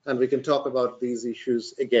al-Abrin, and we can talk about these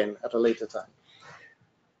issues again at a later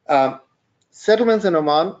time. Settlements in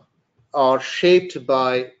Oman are shaped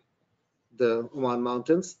by the Oman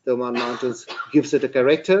Mountains. The Oman Mountains gives it a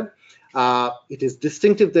character. It is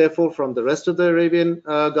distinctive, therefore, from the rest of the Arabian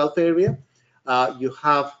Gulf area. You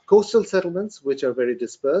have coastal settlements which are very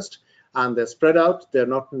dispersed, and they're spread out. They're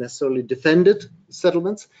not necessarily defended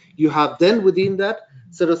settlements. You have then within that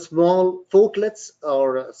sort of small fortlets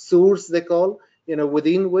or sures they call,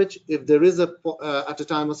 within which if there is at a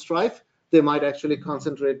time of strife, they might actually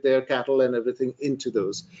concentrate their cattle and everything into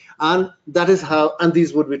those. And that is how, and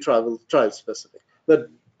these would be tribe specific. But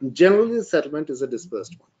generally the settlement is a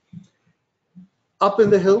dispersed one. Up in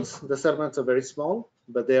the hills, the settlements are very small,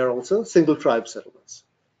 but they are also single tribe settlements.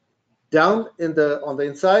 Down on the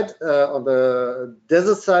inside, on the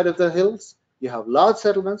desert side of the hills, you have large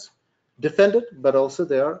settlements, defended, but also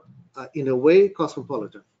they are in a way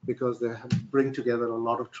cosmopolitan, because they bring together a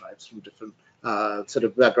lot of tribes from different sort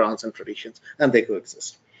of backgrounds and traditions, and they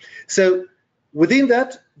coexist. So within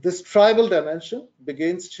that, this tribal dimension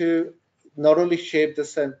begins to not only shape the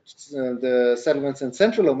settlements in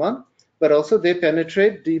central Oman, but also they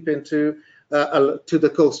penetrate deep into to the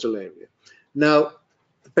coastal area. Now,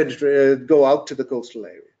 go out to the coastal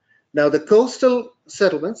area. Now, the coastal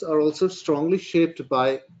settlements are also strongly shaped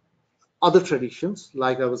by other traditions,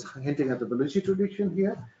 like I was hinting at the Baluchi tradition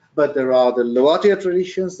here, but there are the Lawatia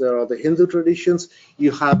traditions, there are the Hindu traditions.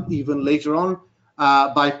 You have even later on,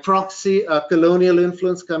 by proxy, a colonial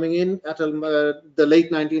influence coming in at the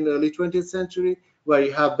late 19th, early 20th century, where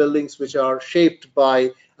you have buildings which are shaped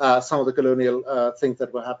by some of the colonial things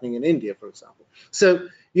that were happening in India, for example. So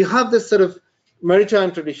you have this sort of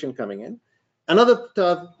maritime tradition coming in. Another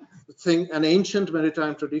thing, an ancient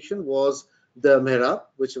maritime tradition was the mihrab,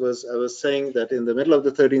 which was, I was saying that in the middle of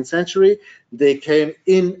the 13th century, they came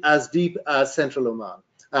in as deep as central Oman.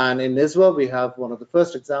 And in Nizwa, we have one of the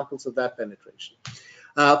first examples of that penetration.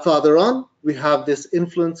 Farther on, we have this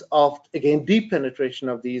influence of, again, deep penetration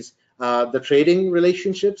of these, the trading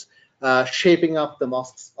relationships, shaping up the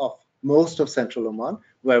mosques of most of central Oman,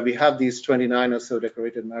 where we have these 29 or so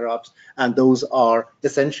decorated mihrabs, and those are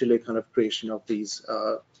essentially kind of creation of these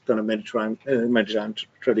kind of Mediterranean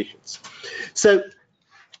traditions. So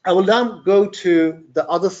I will now go to the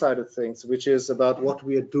other side of things, which is about what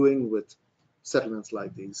we are doing with settlements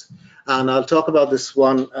like these. And I'll talk about this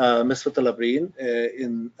one, Misfat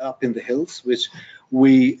al-Abreen, up in the hills, which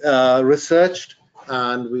we researched,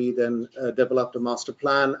 and we then developed a master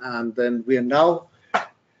plan, and then we are now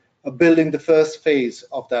building the first phase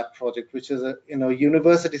of that project, which is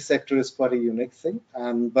university sector is quite a unique thing,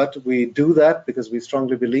 but we do that because we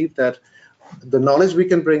strongly believe that the knowledge we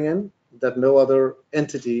can bring in that no other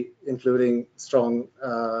entity, including strong,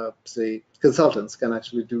 say, consultants, can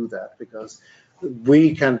actually do that, because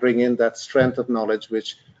we can bring in that strength of knowledge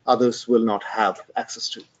which others will not have access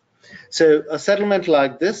to. So a settlement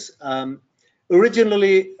like this,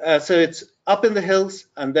 originally, so it's up in the hills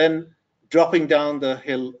and then dropping down the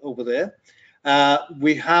hill over there.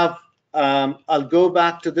 We have, I'll go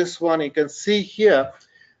back to this one. You can see here,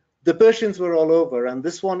 the Persians were all over, and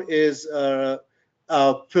this one is a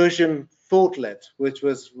Persian fortlet, which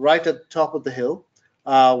was right at the top of the hill,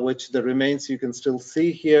 which the remains you can still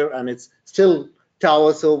see here, and it's still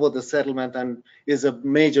towers over the settlement and is a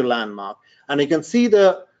major landmark. And you can see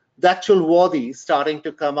the actual wadi starting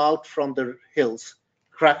to come out from the hills,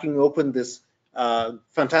 cracking open this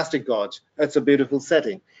fantastic gorge. It's a beautiful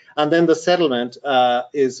setting. And then the settlement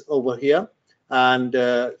is over here, and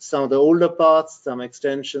some of the older parts, some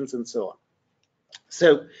extensions, and so on.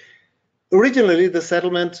 So originally the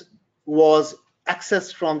settlement was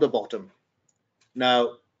accessed from the bottom.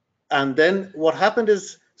 Now, and then what happened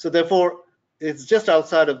is, so therefore it's just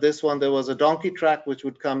outside of this one, there was a donkey track which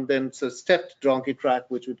would come then, so stepped donkey track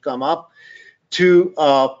which would come up to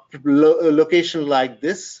a location like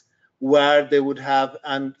this, where they would have,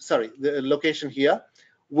 and sorry, the location here,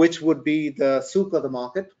 which would be the souk or the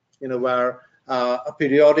market, where a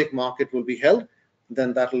periodic market will be held,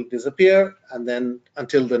 then that will disappear, and then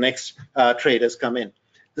until the next traders come in.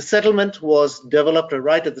 The settlement was developed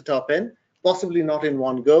right at the top end, possibly not in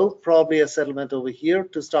one go, probably a settlement over here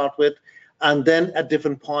to start with, and then at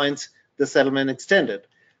different points the settlement extended.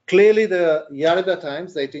 Clearly the Yariba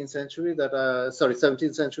times, the 18th century,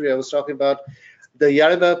 17th century I was talking about, the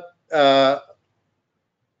Yariba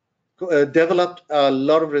developed a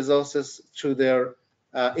lot of resources through their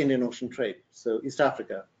Indian Ocean trade, so East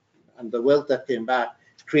Africa, and the wealth that came back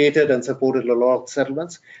created and supported a lot of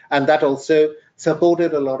settlements, and that also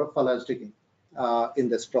supported a lot of falaj digging in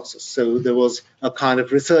this process. So there was a kind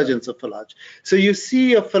of resurgence of falaj. So you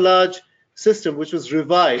see a falaj system which was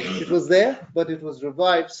revived. It was there, but it was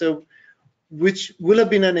revived, so which will have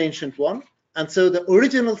been an ancient one. And so the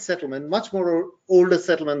original settlement, much more older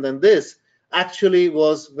settlement than this, actually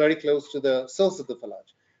was very close to the source of the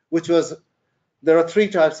falaj, which was, there are three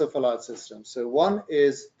types of falaj systems. So one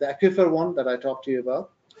is the aquifer one that I talked to you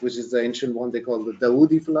about, which is the ancient one they call the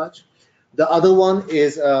Dawoodi falaj. The other one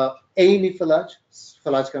is Aini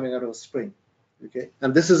falaj coming out of a spring. Okay,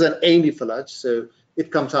 and this is an Aini falaj, so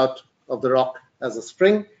it comes out of the rock as a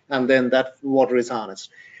spring, and then that water is harnessed.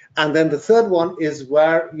 And then the third one is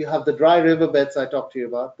where you have the dry riverbeds I talked to you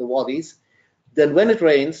about, the wadis. Then when it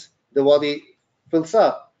rains, the wadi fills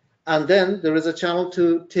up, and then there is a channel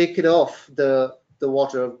to take it off the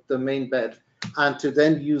water, the main bed, and to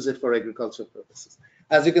then use it for agricultural purposes.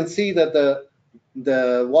 As you can see that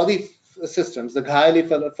the wadi systems, the Ghaili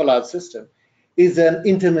falaj system, is an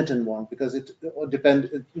intermittent one because it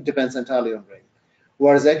depends entirely on rain.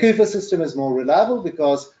 Whereas the aquifer system is more reliable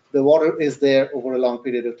because the water is there over a long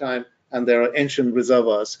period of time, and there are ancient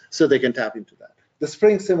reservoirs, so they can tap into that. The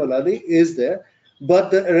spring similarly is there,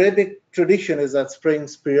 but the Arabic tradition is that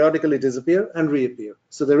springs periodically disappear and reappear.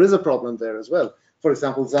 So there is a problem there as well. For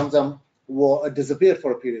example, Zamzam disappeared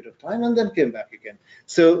for a period of time and then came back again.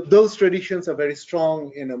 So those traditions are very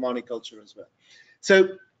strong in Omani culture as well.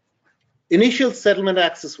 So initial settlement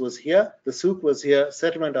access was here, the souk was here,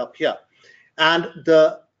 settlement up here, and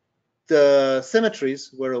the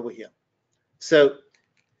cemeteries were over here. So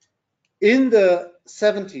in the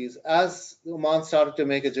 70s, as Oman started to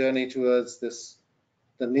make a journey towards the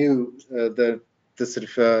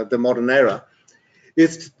modern era,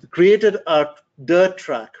 It's created a dirt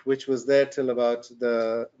track, which was there till about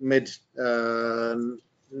the mid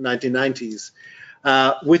 1990s,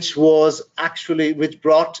 which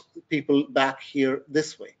brought people back here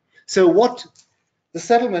this way. So what the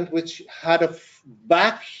settlement, which had a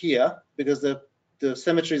back here, because the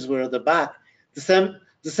cemeteries were at the back, the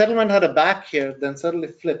settlement had a back here, then suddenly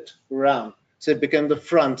flipped around. So it became the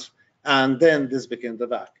front, and then this became the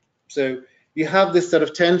back. So you have this sort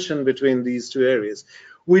of tension between these two areas.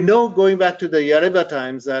 We know, going back to the Yariba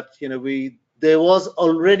times, that there was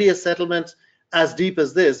already a settlement as deep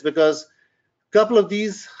as this, because a couple of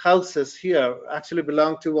these houses here actually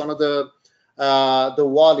belong to one of the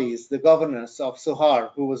walis, the governors of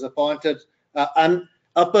Sohar, who was appointed, and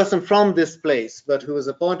a person from this place, but who was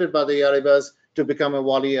appointed by the Yaribas to become a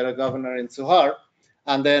wali or a governor in Sohar,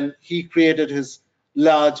 and then he created his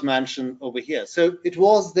large mansion over here. So it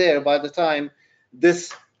was there by the time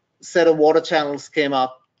this set of water channels came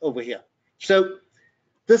up over here. So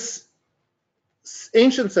this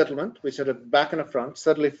ancient settlement, which had a back and a front,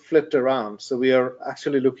 suddenly flipped around. So we are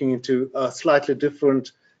actually looking into a slightly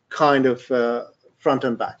different kind of front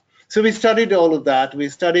and back. So we studied all of that. We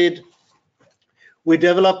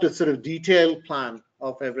developed a sort of detailed plan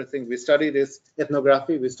of everything. We studied this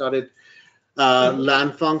ethnography. We studied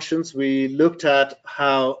land functions. We looked at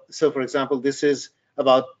how, so for example, this is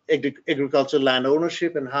about agricultural land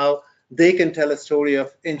ownership and how they can tell a story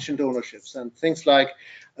of ancient ownerships, and things like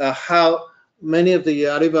how many of the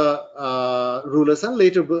Yariba rulers, and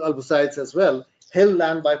later Al-Busaids as well, held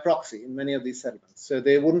land by proxy in many of these settlements. So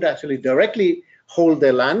they wouldn't actually directly hold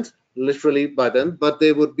their land, literally by them, but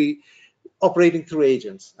they would be operating through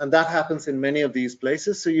agents. And that happens in many of these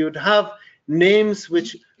places. So you would have names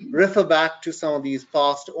which refer back to some of these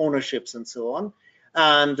past ownerships and so on.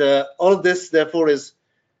 And all of this, therefore, is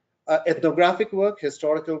ethnographic work,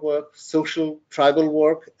 historical work, social, tribal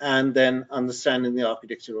work, and then understanding the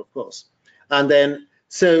architecture, of course. And then,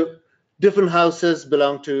 so different houses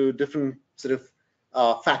belong to different sort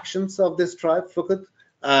of factions of this tribe, Fukut.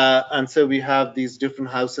 And so we have these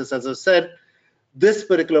different houses. As I said, this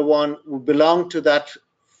particular one belonged to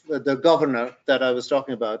the governor that I was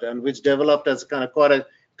talking about, and which developed as kind of quite a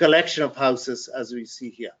collection of houses, as we see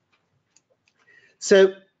here.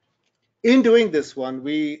 So in doing this one,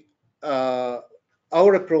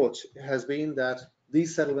 our approach has been that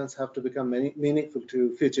these settlements have to become meaningful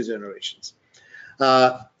to future generations.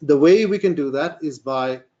 The way we can do that is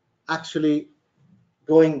by actually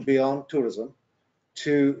going beyond tourism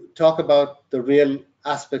to talk about the real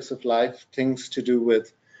aspects of life, things to do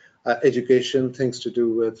with education, things to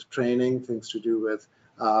do with training, things to do with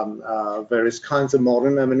various kinds of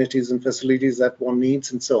modern amenities and facilities that one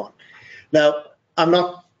needs, and so on. Now, I'm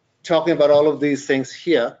not talking about all of these things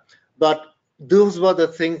here, but those were the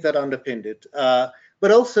things that underpinned it.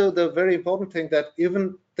 But also the very important thing that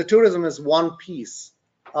even the tourism is one piece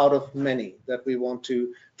out of many that we want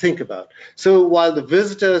to think about. So while the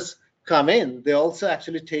visitors come in, they also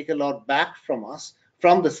actually take a lot back from us,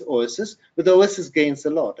 from this oasis, but the oasis gains a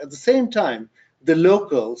lot. At the same time, the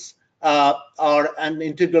locals are an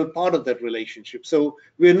integral part of that relationship. So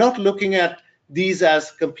we're not looking at these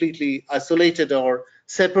as completely isolated or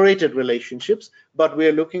separated relationships, but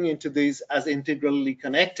we're looking into these as integrally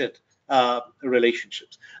connected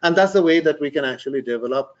relationships. And that's the way that we can actually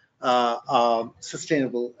develop a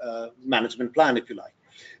sustainable management plan, if you like.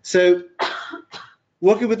 So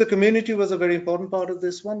working with the community was a very important part of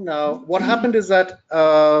this one. Now, what happened is that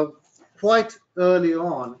quite early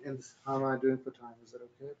on, how am I doing for time? Is that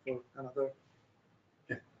okay for another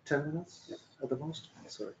 10 minutes at the most?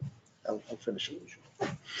 Sorry, I'll finish it.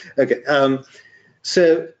 Okay,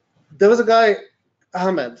 so there was a guy,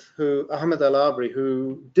 Ahmed Al-Abri,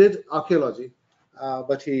 who did archaeology,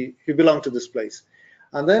 but he belonged to this place.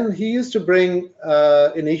 And then he used to bring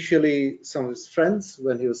initially some of his friends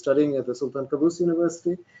when he was studying at the Sultan Qaboos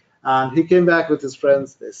University. And he came back with his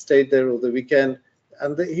friends. They stayed there over the weekend.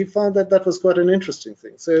 And he found that that was quite an interesting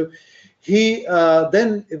thing. So he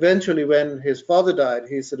then eventually, when his father died,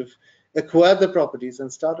 he sort of acquired the properties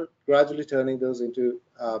and started gradually turning those into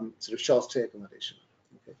sort of short stay accommodation.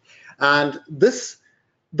 Okay. And this,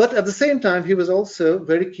 but at the same time, he was also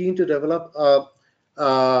very keen to develop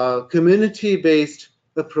a community-based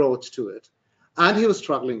approach to it. And he was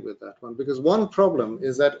struggling with that one, because one problem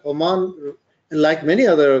is that Oman, like many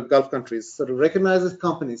other Gulf countries, sort of recognizes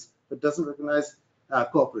companies but doesn't recognize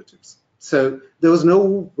cooperatives. So there was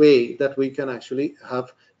no way that we can actually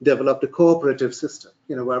have developed a cooperative system,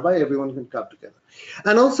 whereby everyone can come together.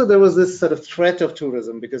 And also there was this sort of threat of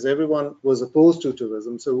tourism, because everyone was opposed to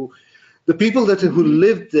tourism. So The people who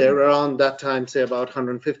lived there around that time, say about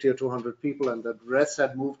 150 or 200 people, and the rest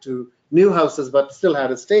had moved to new houses but still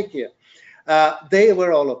had a stake here, they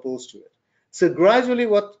were all opposed to it. So gradually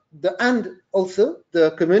and also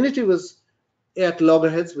the community was at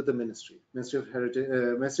loggerheads with the Ministry of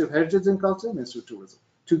Heritage and Culture, Ministry of Tourism,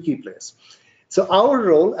 two key players. So our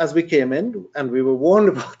role as we came in, and we were warned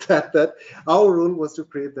about that our role was to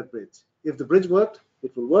create that bridge. If the bridge worked,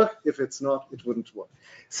 it will work. If it's not, it wouldn't work.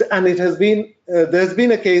 So, and it has been, there's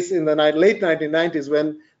been a case in the late 1990s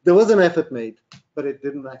when there was an effort made, but it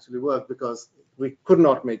didn't actually work because we could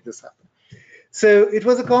not make this happen. So it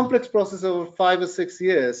was a complex process over 5 or 6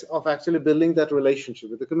 years of actually building that relationship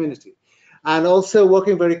with the community, and also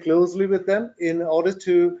working very closely with them in order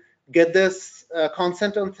to get this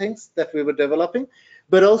consent on things that we were developing,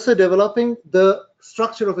 but also developing the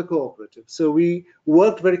structure of a cooperative. So we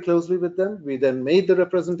worked very closely with them. We then made the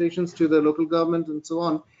representations to the local government and so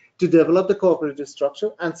on to develop the cooperative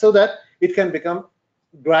structure, and so that it can become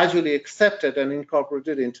gradually accepted and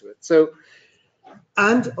incorporated into it. So,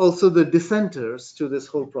 and also the dissenters to this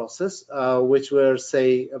whole process, which were,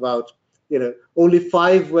 say, about, only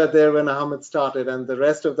 5 were there when Ahmed started, and the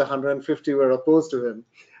rest of the 150 were opposed to him.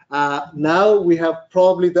 Now we have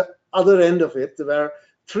probably the other end of it, where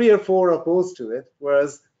 3 or 4 are opposed to it,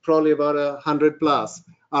 whereas probably about 100 plus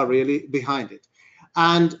are really behind it.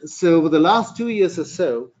 And so over the last 2 years or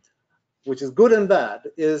so, which is good and bad,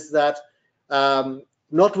 is that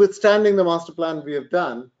notwithstanding the master plan we have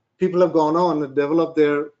done, people have gone on and developed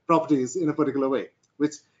their properties in a particular way,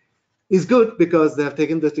 which is good because they have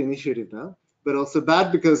taken this initiative now, but also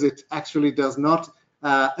bad because it actually does not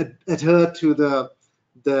adhere to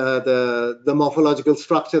the morphological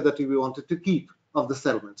structure that we wanted to keep of the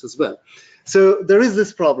settlements as well. So there is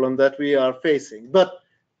this problem that we are facing, but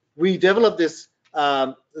we developed this,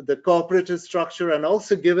 the cooperative structure, and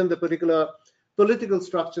also given the particular political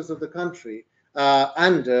structures of the country,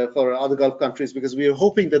 and for other Gulf countries, because we are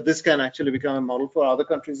hoping that this can actually become a model for other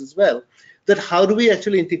countries as well, that how do we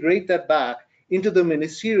actually integrate that back into the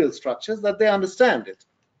ministerial structures that they understand it.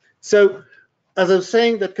 So as I was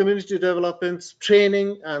saying, that community development,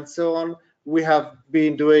 training, and so on, we have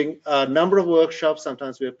been doing a number of workshops.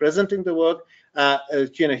 Sometimes we are presenting the work.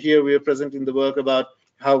 Here we are presenting the work about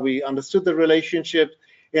how we understood the relationship.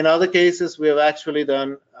 In other cases, we have actually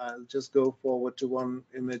done, I'll just go forward to one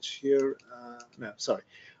image here. No, sorry,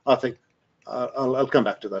 I think I'll come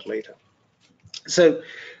back to that later. So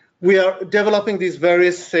we are developing these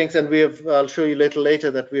various things, and I'll show you a little later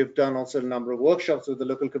that we have done also a number of workshops with the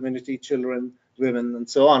local community, children, women, and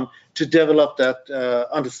so on, to develop that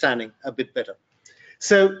understanding a bit better.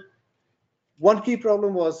 So one key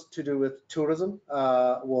problem was to do with tourism,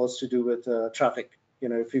 was to do with traffic.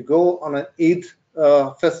 If you go on an Eid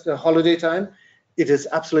holiday time, it is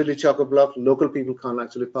absolutely chock-a-block. Local people can't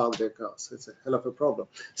actually park their cars. It's a hell of a problem.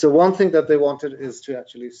 So one thing that they wanted is to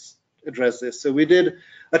actually address this. So we did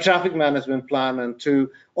a traffic management plan, and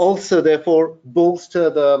to also therefore bolster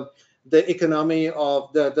the economy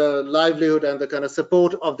of the livelihood and the kind of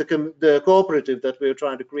support of the cooperative that we're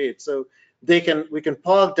trying to create. So we can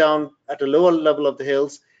park down at a lower level of the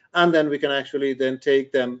hills, and then we can actually then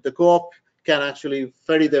take them. The co-op can actually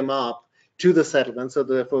ferry them up to the settlement, so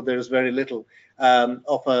therefore there's very little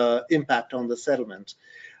of an impact on the settlement.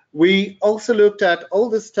 We also looked at all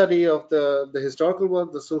the study of the historical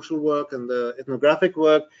work, the social work, and the ethnographic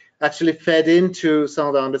work actually fed into some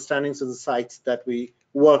of the understandings of the sites that we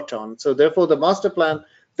worked on. So therefore the master plan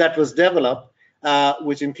that was developed,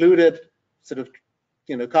 which included sort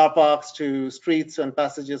of car parks to streets and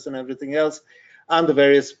passages and everything else, and the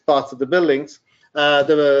various parts of the buildings,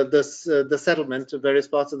 the settlement, various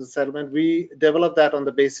parts of the settlement, we developed that on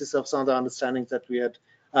the basis of some of the understandings that we had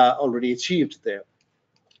already achieved there.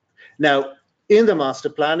 Now, in the master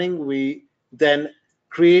planning, we then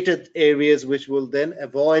created areas which will then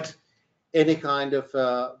avoid any kind of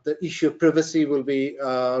the issue of privacy will be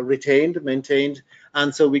retained, maintained,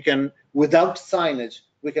 and so we can, without signage,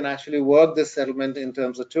 we can actually work this settlement in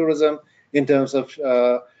terms of tourism, in terms of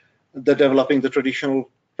the developing the traditional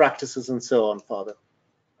practices and so on further.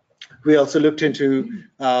 We also looked into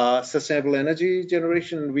sustainable energy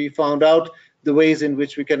generation. We found out the ways in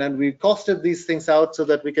which we can, and we costed these things out so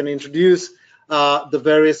that we can introduce the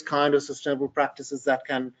various kind of sustainable practices that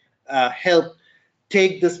can help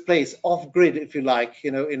take this place off grid, if you like,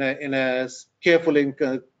 in a carefully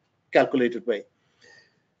calculated way.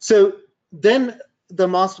 So then the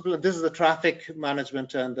master plan, this is the traffic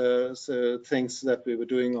management and the things that we were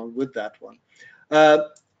doing on with that one.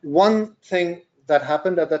 One thing that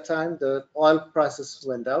happened at that time, the oil prices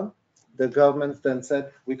went down. The government then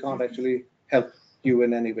said, we can't actually help you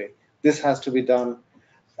in any way. this has to be done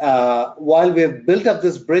while we have built up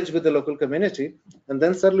this bridge with the local community. And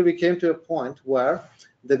then suddenly we came to a point where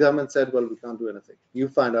the government said, well, we can't do anything. You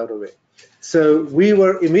find out a way. So we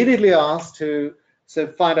were immediately asked to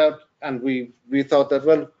find out, and we thought that,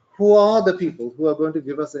 well, who are the people who are going to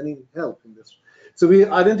give us any help in this? So we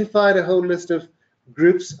identified a whole list of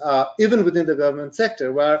groups, even within the government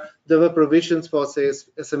sector, where there were provisions for, say,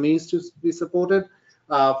 SMEs to be supported,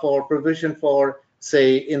 for provision for,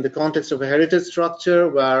 say, in the context of a heritage structure,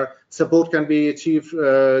 where support can be achieved,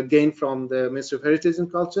 gained from the Ministry of Heritage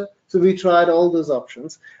and Culture. So we tried all those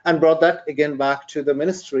options and brought that again back to the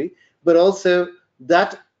ministry, but also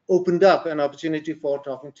that opened up an opportunity for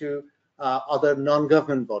talking to other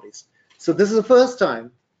non-government bodies. So this is the first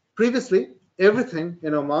time. Previously, everything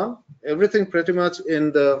in Oman, everything pretty much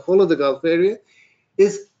in the whole of the Gulf area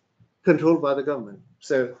is controlled by the government.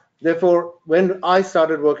 So therefore, when I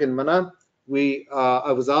started work in Manab,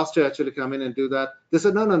 I was asked to actually come in and do that. They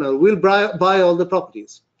said, no, we'll buy all the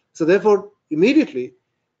properties. So therefore, immediately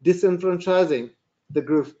disenfranchising the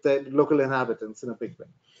group, the local inhabitants in a big way.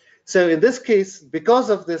 So in this case, because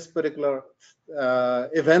of this particular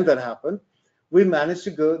event that happened, we managed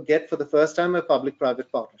to get for the first time a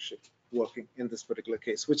public-private partnership working in this particular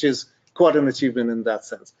case, which is quite an achievement in that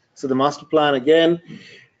sense. So the master plan, again,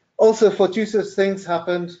 also fortuitous things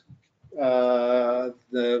happened.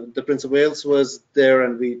 The Prince of Wales was there,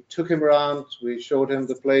 and we took him around, we showed him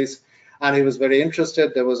the place, and he was very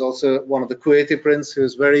interested. There was also one of the Kuwaiti prince who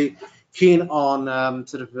was very keen on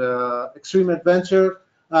extreme adventure.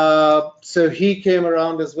 So he came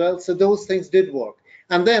around as well. So those things did work.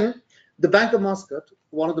 And then the Bank of Muscat,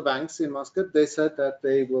 one of the banks in Muscat, they said that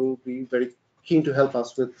they will be very keen to help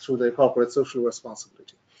us through their corporate social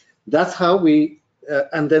responsibility. That's how we,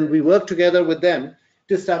 and then we worked together with them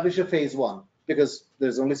to establish a phase one, because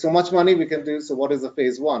there's only so much money we can do. So what is the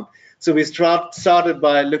phase one? So we started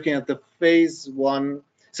by looking at the phase one.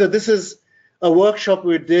 So this is a workshop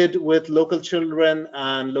we did with local children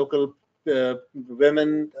and local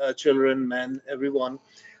women, children, men, everyone,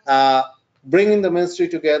 bringing the ministry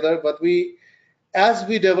together. But as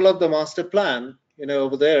we developed the master plan,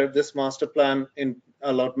 over there, this master plan in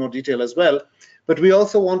a lot more detail as well, but we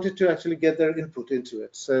also wanted to actually get their input into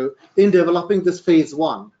it. So in developing this phase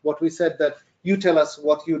one, what we said that you tell us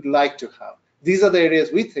what you'd like to have. These are the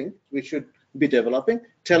areas we think we should be developing.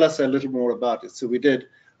 Tell us a little more about it. So we did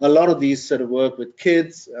a lot of these sort of work with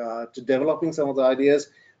kids to developing some of the ideas.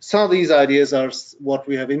 Some of these ideas are what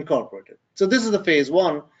we have incorporated. So this is the phase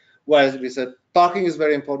one, where we said parking is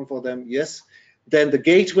very important for them. Yes. Then the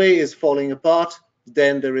gateway is falling apart.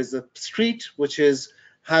 Then there is a street which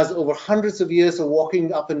has over hundreds of years of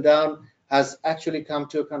walking up and down, has actually come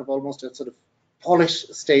to a kind of almost a sort of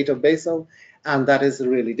polished state of basalt, and that is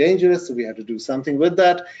really dangerous. So we had to do something with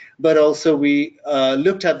that. But also we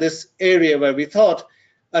looked at this area where we thought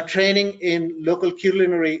a training in local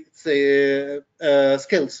culinary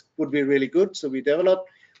skills would be really good. So we developed,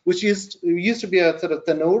 which used to be a sort of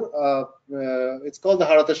tanur. It's called the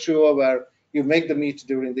Harat al-Shua, where you make the meat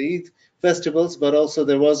during the Eid festivals, but also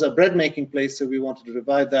there was a bread making place, so we wanted to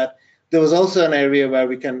revive that. There was also an area where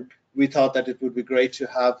we thought that it would be great to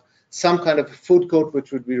have some kind of food court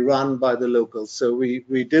which would be run by the locals. So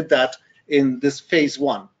we did that in this phase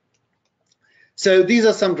one. So these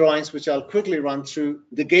are some drawings which I'll quickly run through.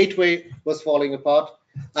 The gateway was falling apart,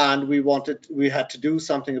 and we had to do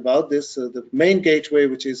something about this. So the main gateway,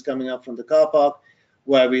 which is coming up from the car park,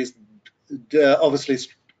 where we obviously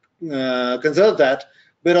conserve that,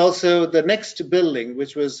 but also the next building,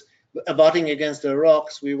 which was abutting against the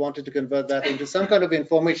rocks, we wanted to convert that into some kind of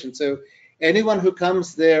information. So anyone who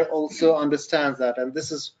comes there also understands that, and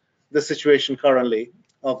this is the situation currently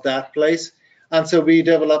of that place. And so we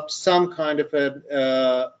developed some kind of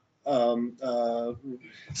a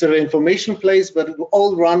sort of information place, but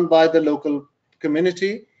all run by the local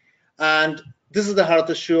community. And this is the Harat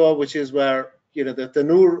al-Shua, which is where the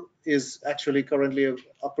tanur is actually currently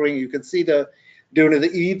operating. You can see during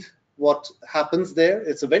the Eid what happens there.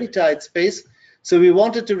 It's a very tight space. So we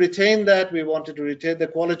wanted to retain that. We wanted to retain the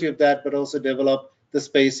quality of that, but also develop the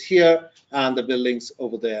space here and the buildings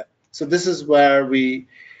over there. So this is where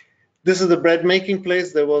this is the bread making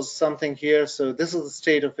place. There was something here. So this is the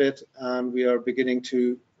state of it, and we are beginning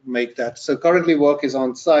to make that. So currently work is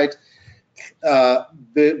on site,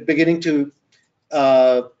 beginning to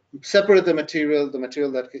separate the material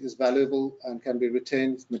that is valuable and can be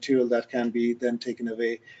retained, material that can be then taken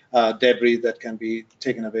away, debris that can be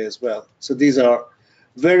taken away as well. So these are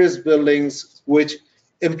various buildings which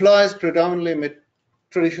implies predominantly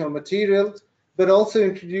traditional material, but also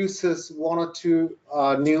introduces one or two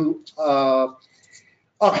new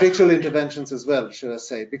architectural interventions as well, should I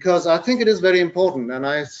say, because I think it is very important, and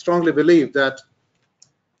I strongly believe that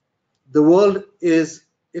the world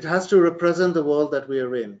it has to represent the world that we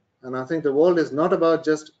are in. And I think the world is not about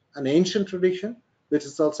just an ancient tradition, which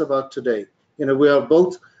is also about today. We are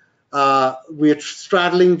both, we are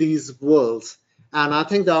straddling these worlds. And I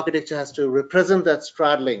think the architecture has to represent that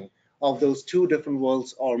straddling of those two different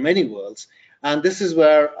worlds or many worlds. And this is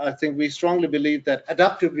where I think we strongly believe that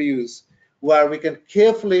adaptive reuse, where we can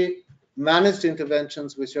carefully manage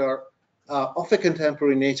interventions which are of a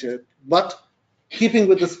contemporary nature, but keeping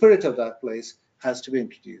with the spirit of that place, has to be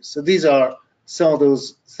introduced. So these are some of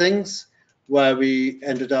those things where we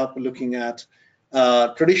ended up looking at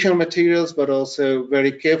traditional materials, but also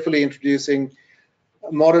very carefully introducing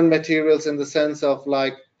modern materials in the sense of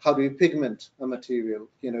like, how do you pigment a material?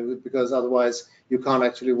 Because otherwise you can't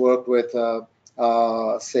actually work with,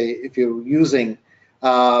 say, if you're using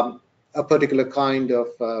a particular kind of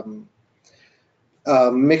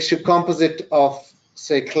mixture composite of,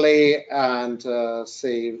 say, clay and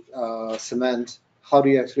cement, how do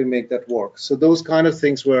you actually make that work? So those kind of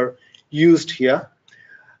things were used here.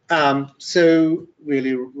 So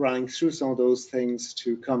really running through some of those things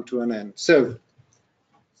to come to an end. So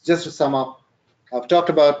just to sum up, I've talked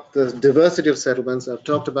about the diversity of settlements. I've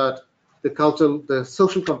talked about the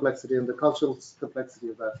social complexity and the cultural complexity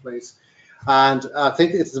of that place. And I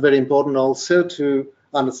think it's very important also to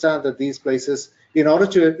understand that these places, in order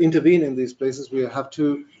to intervene in these places, we have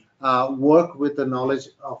to work with the knowledge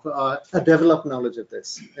of a developed knowledge of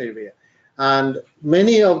this area. And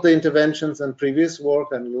many of the interventions and previous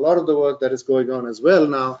work and a lot of the work that is going on as well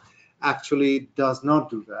now actually does not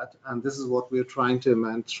do that. And this is what we're trying to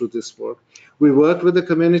amend through this work. We worked with the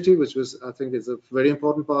community, which was, I think, is a very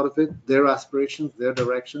important part of it, their aspirations, their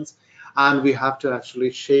directions, and we have to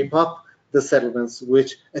actually shape up the settlements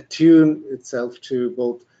which attune itself to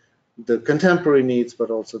both the contemporary needs, but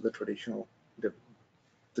also the traditional,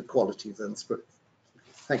 the qualities and spirit.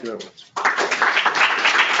 Thank you very much.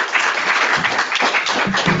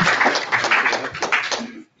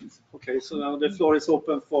 Okay, so now the floor is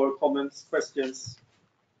open for comments, questions.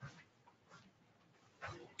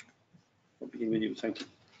 I'll begin with you. Thank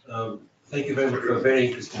you. Thank you very much for a very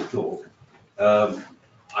interesting talk.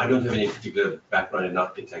 I don't have any particular background in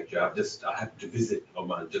architecture. I happened to visit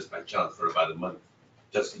Oman just by chance for about a month,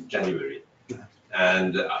 just in January.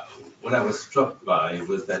 And what I was struck by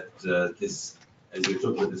was that this, as you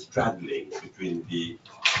talked about, the straddling between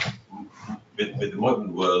with the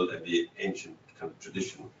modern world and the ancient kind of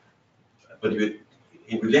tradition. But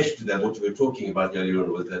in relation to that, what you were talking about earlier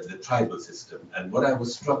on was the tribal system. And what I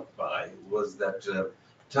was struck by was that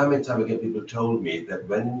time and time again, people told me that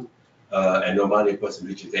when an Omani person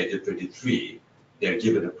reaches the age of 23, they're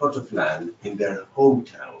given a plot of land in their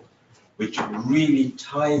hometown, which really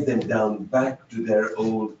ties them down back to their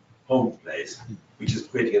old home place, which is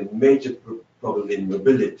creating a major problem in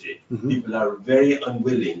mobility. People are very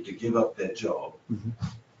unwilling to give up their job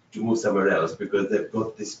to move somewhere else because they've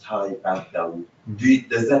got this tie back down.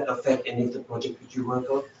 Does that affect any of the projects which you work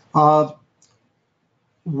on?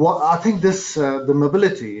 I think this the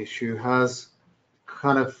mobility issue has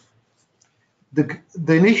kind of the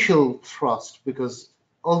initial thrust, because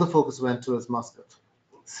all the focus went towards Muscat.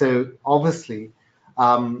 So obviously,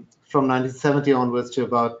 from 1970 onwards to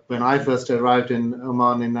about when I first arrived in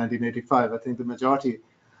Oman in 1985, I think the majority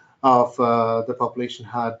of the population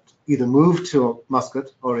had either moved to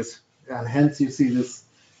Muscat and hence you see this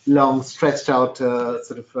long stretched out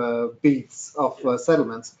beats of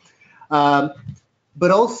settlements.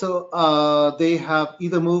 But also they have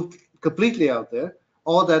either moved completely out there,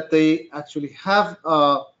 or that they actually have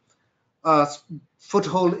a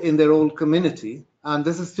foothold in their old community. And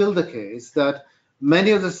this is still the case, that many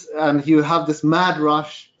of this, and you have this mad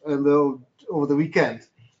rush over the weekend.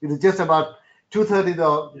 It is just about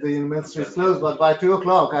 2:30 the university is closed, but by 2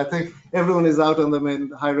 o'clock, I think everyone is out on the main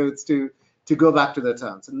high roads to go back to their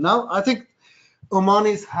towns. And now I think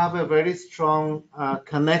Omanis have a very strong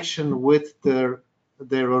connection with their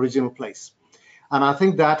original place. And I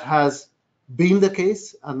think that has been the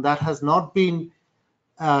case, and that has not been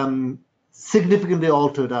significantly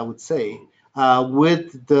altered, I would say,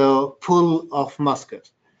 with the pull of Muscat.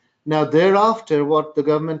 Now, thereafter, what the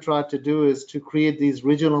government tried to do is to create these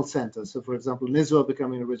regional centers. So, for example, Nizwa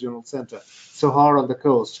becoming a regional center, Sohar on the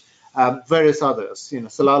coast, various others,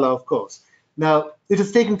 Salalah, of course. Now, it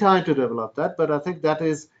has taken time to develop that, but I think that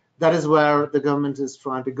is where the government is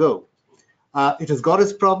trying to go. It has got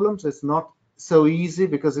its problems. It's not so easy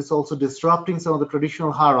because it's also disrupting some of the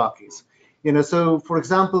traditional hierarchies. So for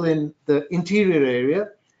example, in the interior area,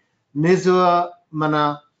 Nizwa,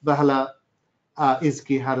 Mana, Bahala,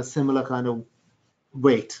 Izki had a similar kind of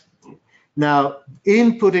weight. Now,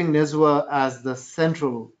 in putting Nizwa as the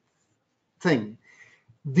central thing,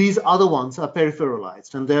 these other ones are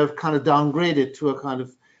peripheralized, and they're kind of downgraded to a kind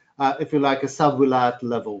of, if you like, a sub-wilayat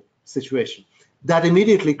level situation. That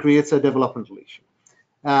immediately creates a developmental issue.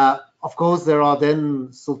 Of course, there are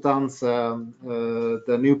then sultans,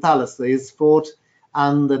 the new palace, the Iz Fort,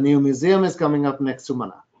 and the new museum is coming up next to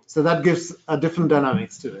Mana. So that gives a different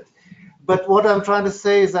dynamics to it. But what I'm trying to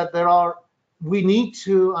say is that we need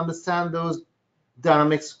to understand those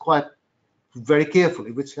dynamics quite very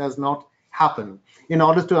carefully, which has not happened, in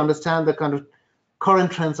order to understand the kind of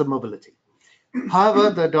current trends of mobility. However,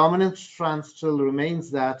 the dominant strand still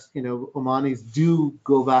remains that Omanis do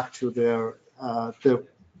go back to their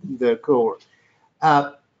core.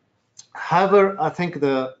 However, I think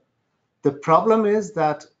the problem is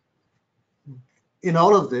that in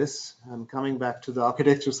all of this, and coming back to the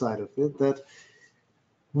architecture side of it, that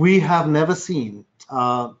we have never seen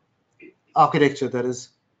architecture that is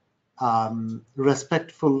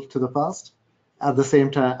respectful to the past, at the same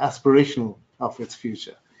time aspirational of its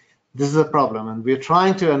future. This is a problem, and we're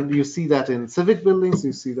trying to, and you see that in civic buildings,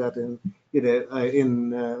 you see that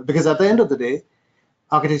because at the end of the day,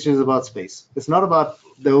 architecture is about space. It's not about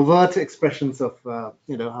the overt expressions of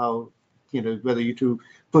how whether you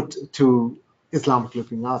put two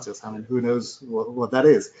Islamic-looking artists. I mean, who knows what that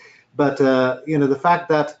is? But the fact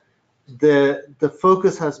that the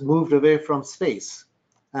focus has moved away from space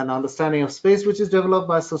and understanding of space, which is developed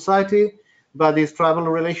by society, by these tribal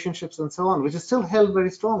relationships and so on, which is still held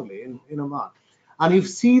very strongly in Oman. And you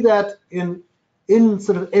see that in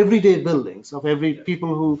sort of everyday buildings of every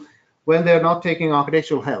people who, when they're not taking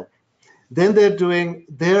architectural help, then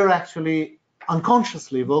they're actually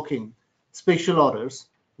unconsciously evoking spatial orders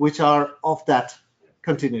which are of that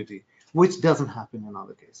continuity, which doesn't happen in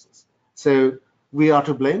other cases. So we are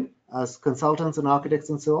to blame as consultants and architects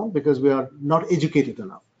and so on, because we are not educated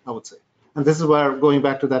enough, I would say. And this is where, going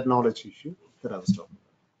back to that knowledge issue that I was talking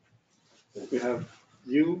about. We have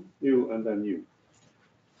you, and then you.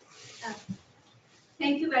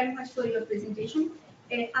 Thank you very much for your presentation.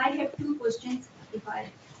 I have two questions, if I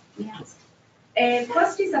may ask.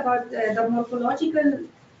 First is about the morphological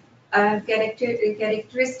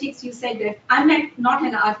characteristics. You said that I'm not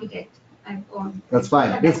an architect. That's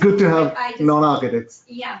fine. It's good to have non-architects.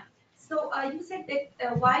 Yeah. So you said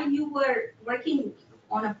that while you were working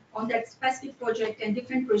on that specific project and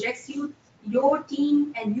different projects, your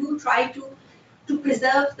team and you try to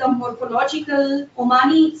preserve the morphological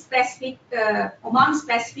Oman specific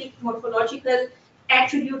morphological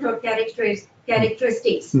attribute or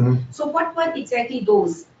characteristics. Mm-hmm. So what were exactly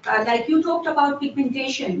those? Like you talked about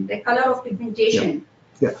pigmentation, the color of pigmentation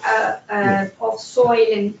of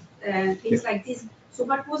soil and things like this. So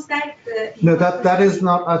what was that? No, that is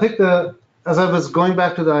not. I think as I was going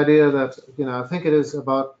back to the idea that I think it is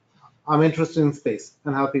about, I'm interested in space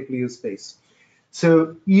and how people use space.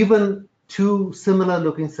 So even two similar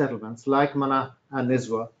looking settlements like Mana and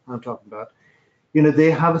Nizwa, I'm talking about, they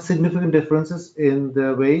have significant differences in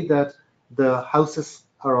the way that the houses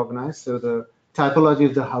are organized, so the typology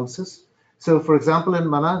of the houses. So for example, in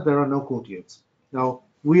Mana, there are no courtyards. Now,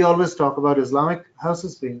 we always talk about Islamic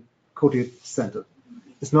houses being courtyard centered.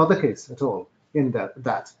 It's not the case at all in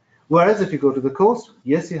that. Whereas if you go to the coast,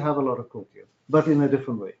 yes, you have a lot of courtyard, but in a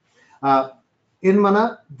different way. In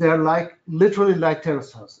Mana, they're literally like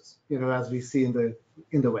terraced houses, as we see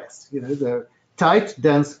in the West. They're tight,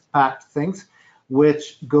 dense, packed things,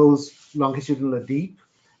 which goes longitudinally deep,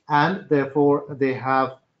 and therefore they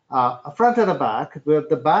have a front and a back, where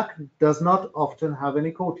the back does not often have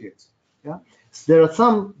any courtyards. Yeah, so there are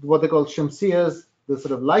some what they call shamsiyas, the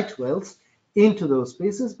sort of light wells into those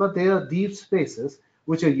spaces, but they are deep spaces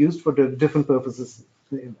which are used for different purposes.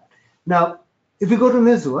 Now, if you go to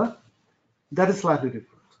Nizwa, that is slightly different.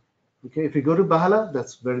 Okay, if you go to Bahala,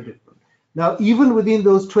 that's very different. Now, even within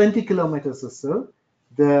those 20 kilometers or so,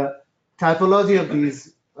 the typology of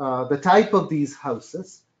these, the type of these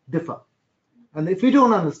houses differ. And if we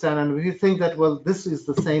don't understand, and if we think that, well, this is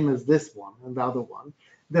the same as this one and the other one,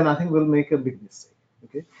 then I think we'll make a big mistake.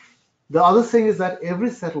 Okay. The other thing is that every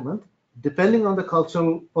settlement, depending on the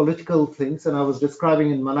cultural, political things, and I was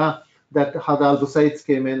describing in Mana that how the Al-Busaids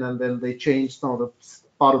came in and then they changed some of the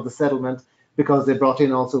part of the settlement because they brought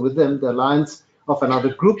in also with them the alliance of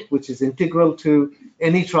another group, which is integral to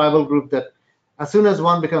any tribal group, that as soon as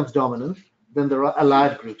one becomes dominant, then there are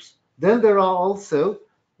allied groups. Then there are also,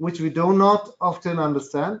 which we do not often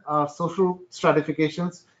understand, are social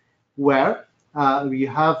stratifications where we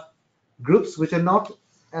have groups which are not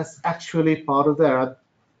as actually part of the Arab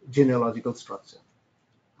genealogical structure,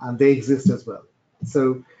 and they exist as well.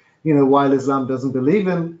 So, you know, while Islam doesn't believe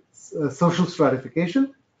in social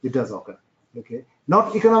stratification, it does occur. Okay,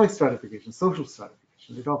 not economic stratification, social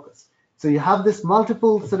stratification, it occurs. So you have this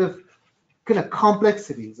multiple sort of kind of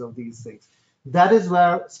complexities of these things. That is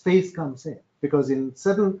where space comes in, because in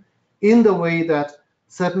the way that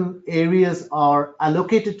certain areas are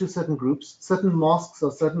allocated to certain groups, certain mosques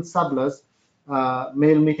or certain sablas,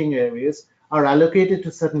 male meeting areas, are allocated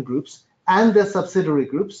to certain groups and their subsidiary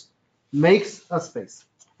groups, makes a space.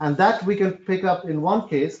 And that we can pick up in one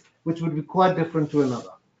case, which would be quite different to another.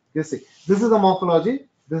 You see, this is a morphology,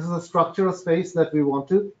 this is a structure of space that we want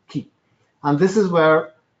to keep. And this is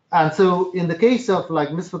where, and so in the case of like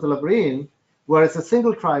Misfat al-Abreen, where it's a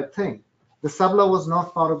single tribe thing, the sabla was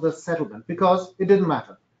not part of the settlement because it didn't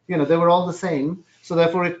matter. You know, they were all the same, so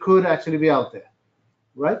therefore it could actually be out there,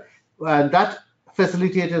 right? And that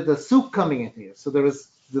facilitated the souk coming in here. So there is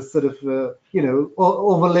this sort of, you know,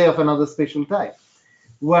 overlay of another spatial type.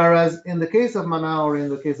 Whereas in the case of Mana or in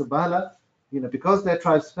the case of Bahala, you know, because they're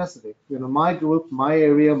tribe specific, you know, my group, my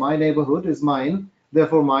area, my neighborhood is mine.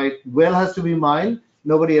 Therefore, my well has to be mine.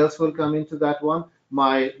 Nobody else will come into that one.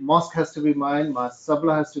 My mosque has to be mine. My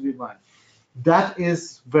sabla has to be mine. That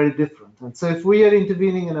is very different. And so if we are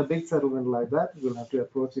intervening in a big settlement like that, we'll have to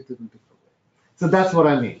approach it in a different way. So that's what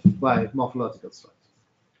I mean by morphological structure.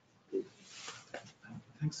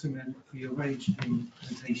 Thanks, Soumyen, for your very interesting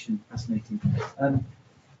presentation. Fascinating.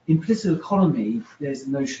 In political economy, there's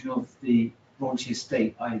the notion of the rentier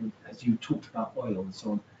state, as you talked about oil and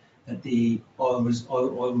so on, that the oil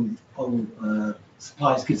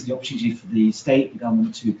supplies gives the opportunity for the state, the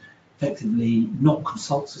government, to effectively not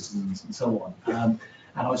consult citizens and so on. And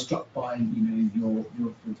I was struck by, you know,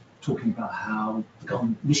 your talking about how the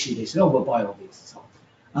government initially they said, oh, we'll buy all these and so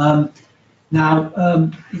on.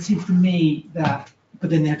 Now, it seems to me that, but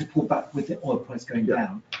then they had to pull back with the oil price going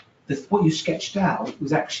down. What you sketched out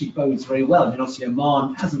was actually bodes very well. I mean, obviously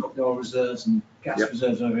Oman hasn't got the oil reserves and gas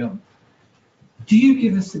reserves over on. Do you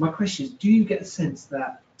give us, my question is, do you get a sense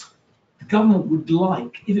that the government would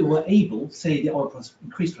like, if it were able, say the oil price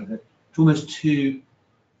increased like that, to almost to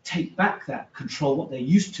take back that control, what they're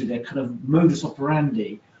used to, their kind of modus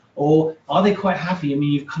operandi, or are they quite happy? I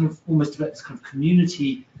mean, you've kind of almost developed this kind of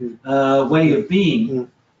community way of being.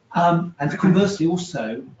 And conversely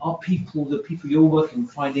also, are people, the people you're working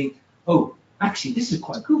with, finding, oh, actually, this is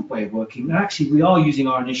quite a good way of working, and actually we are using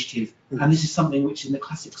our initiative, and this is something which in the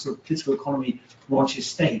classic sort of political economy, rentier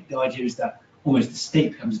state, the idea is that almost the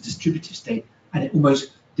state becomes a distributive state, and it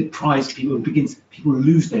almost deprives people, people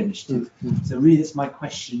lose their initiative. So really that's my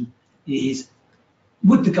question is,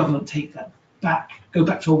 would the government take that back, go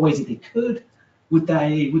back to a ways that they could? Would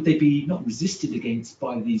they be not resisted against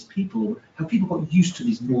by these people? Have people got used to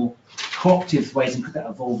these more cooperative ways, and could that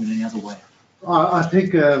evolve in any other way? I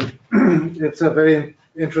think it's a very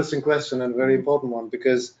interesting question and very important one,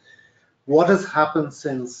 because what has happened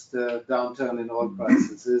since the downturn in oil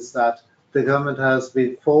prices is that the government has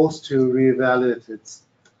been forced to reevaluate its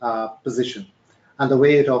position and the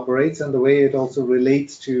way it operates and the way it also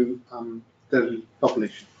relates to the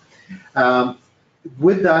population.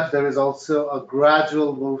 With that, there is also a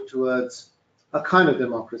gradual move towards a kind of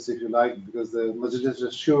democracy, if you like, because the Majlis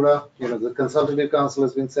Shura, you know, the consultative council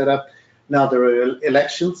has been set up. Now there are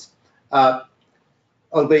elections,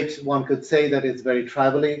 albeit one could say that it's very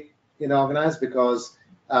tribally, you know, organized, because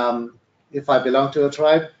if I belong to a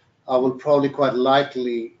tribe, I will probably quite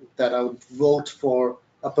likely that I would vote for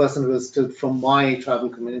a person who is still from my tribal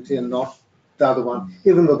community and not the other one,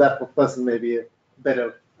 even though that person may be a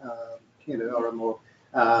better you know, or a more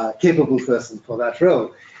capable person for that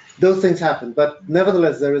role. Those things happen, but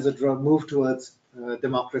nevertheless, there is a move towards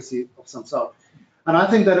democracy of some sort. And I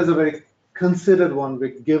think that is a very considered one,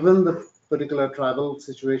 given the particular tribal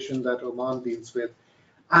situation that Oman deals with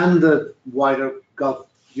and the wider Gulf,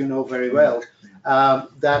 you know very well,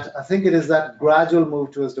 that I think it is that gradual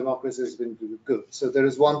move towards democracy has been good. So there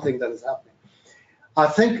is one thing that is happening. I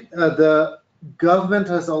think the government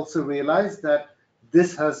has also realized that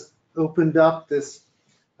this has opened up this,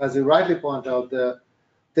 as you rightly point out, the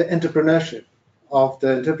entrepreneurship of the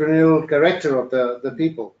entrepreneurial character of the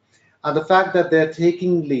people, and the fact that they're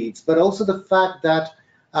taking leads, but also the fact that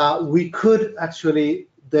we could actually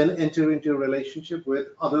then enter into a relationship with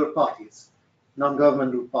other parties,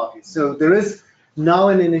 non-governmental parties. So there is now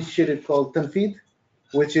an initiative called Tanfeed,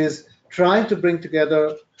 which is trying to bring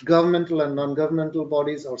together governmental and non-governmental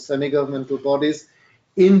bodies or semi-governmental bodies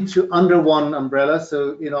into under one umbrella,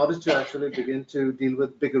 so in order to actually begin to deal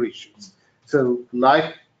with bigger issues. So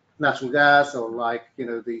like natural gas or like, you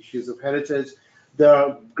know, the issues of heritage,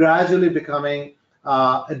 they're gradually becoming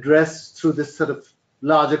addressed through this sort of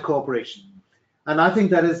larger cooperation. And I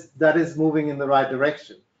think that is moving in the right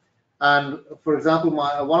direction. And for example,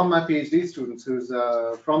 one of my PhD students who's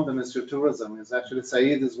from the Ministry of Tourism is actually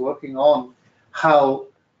Saeed, is working on how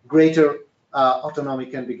greater autonomy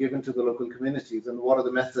can be given to the local communities and what are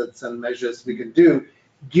the methods and measures we can do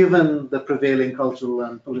given the prevailing cultural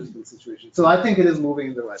and political situation. So I think it is moving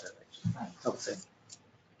in the right direction, I would say.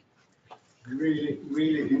 Really,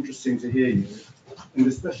 really interesting to hear you, and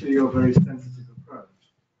especially your very sensitive approach.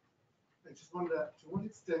 I just wonder, to what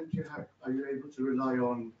extent are you able to rely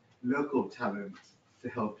on local talent to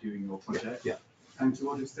help you in your project? Yeah. And to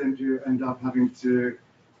what extent do you end up having to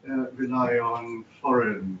rely on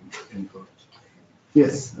foreign input?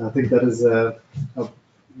 Yes, I think that is a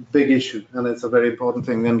big issue, and it's a very important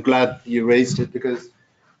thing. I'm glad you raised it, because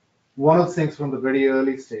one of the things from the very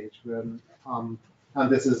early stage, when and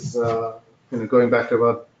this is going back to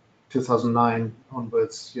about 2009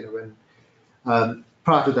 onwards, when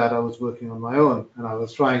prior to that I was working on my own, and I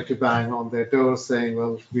was trying to bang on their doors saying,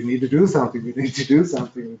 well, we need to do something,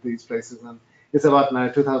 with these places. And it's about now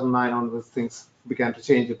 2009 onwards things began to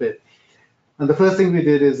change a bit. And the first thing we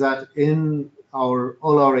did is that in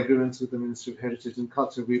all our agreements with the Ministry of Heritage and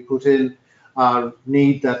Culture, we put in our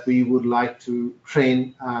need that we would like to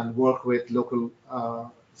train and work with local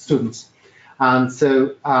students. And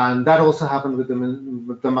that also happened with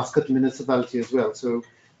the Muscat municipality as well. So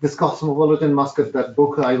this Cosmopolitan Muscat, that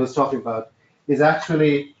book I was talking about, is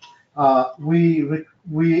actually,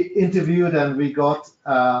 we interviewed and we got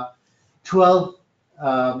 12,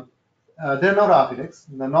 they're not architects,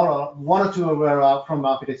 they're not, one or two were from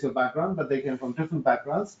architectural background, but they came from different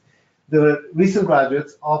backgrounds. They were recent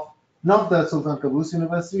graduates of not the Sultan Qaboos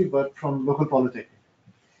University, but from local polytechnic.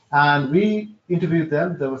 And we interviewed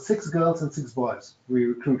them. There were 6 girls and 6 boys we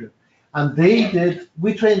recruited. And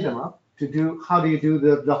we trained them up to do, how do you do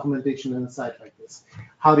the documentation in a site like this?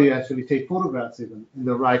 How do you actually take photographs even in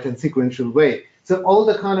the right and sequential way? So all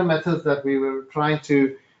the kind of methods that we were trying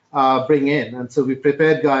to bring in. And so we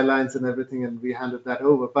prepared guidelines and everything, and we handed that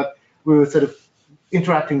over. But we were sort of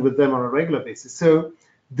interacting with them on a regular basis. So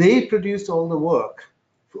they produced all the work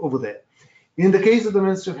over there. In the case of the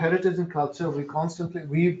Ministry of Heritage and Culture, we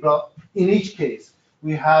brought, in each case,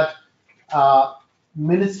 we had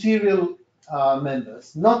ministerial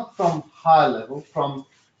members, not from higher level, from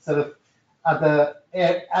sort of at the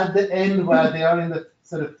end where they are in the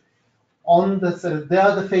sort of, they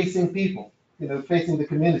are the facing people, facing the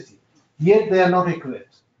community. Yet they are not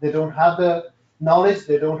equipped. They don't have the knowledge.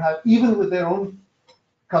 They don't have, even with their own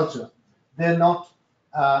culture, they're not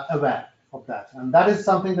aware of that. And that is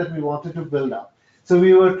something that we wanted to build up. So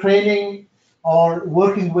we were training or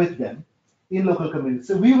working with them in local communities.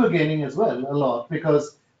 So we were gaining as well a lot,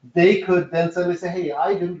 because they could then suddenly say, hey,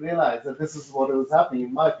 I didn't realize that this is what was happening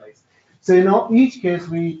in my place. So in each case,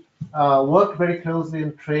 we worked very closely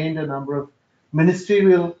and trained a number of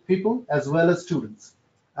ministerial people as well as students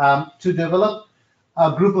to develop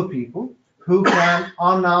a group of people who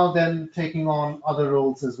are now then taking on other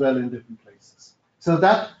roles as well in different places. So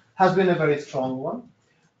that has been a very strong one.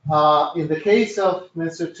 In the case of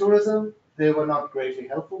Ministry of Tourism, they were not greatly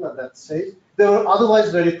helpful at that stage. They were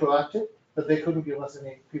otherwise very proactive, but they couldn't give us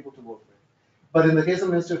any people to work with. But in the case of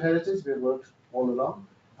Ministry of Heritage, we worked all along.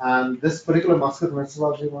 And this particular Muscat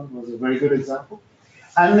municipality one was a very good example.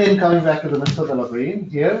 And then coming back to the Minister of Green,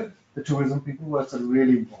 here, the tourism people were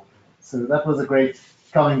really important. So that was a great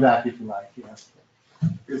coming back, if you like. Yes.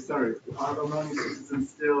 Sorry, are Omani citizens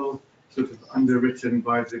still sort of underwritten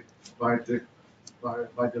by the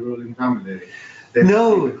ruling family? They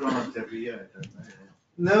No. receive a grant every year, don't they?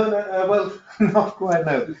 No, well, not quite,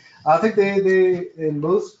 no. I think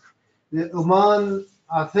Oman,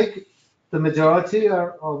 I think the majority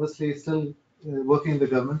are obviously still working in the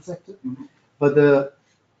government sector, but the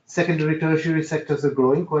secondary, tertiary sectors are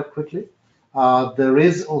growing quite quickly. There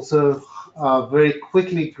is also a very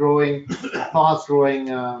quickly growing, fast-growing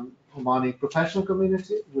Omani professional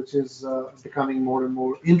community, which is becoming more and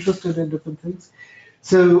more interested in different things.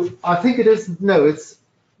 So I think it's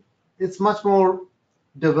much more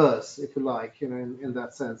diverse, if you like, in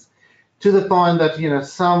that sense, to the point that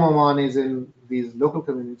some Omanis in these local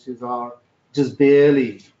communities are just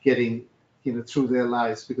barely getting through their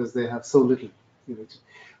lives because they have so little.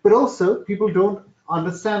 But also people don't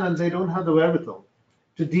understand, and they don't have the wherewithal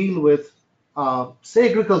to deal with, say,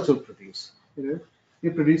 agricultural produce.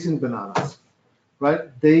 You're producing bananas, right?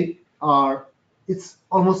 It's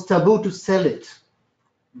almost taboo to sell it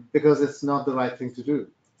because it's not the right thing to do.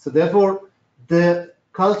 So therefore, the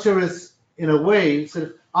culture is, in a way, sort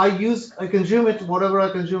of, I consume it, whatever I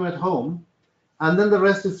consume at home, and then the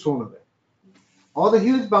rest is thrown away. or the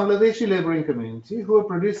huge Bangladeshi laboring community who are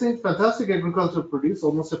producing fantastic agricultural produce,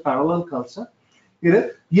 almost a parallel culture,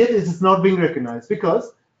 yet it is not being recognized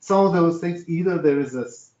because some of those things, either there is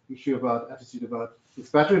this issue about attitude about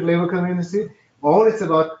expatriate labor community, or it's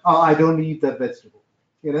about, oh, I don't eat that vegetable.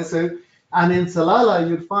 So, and in Salalah,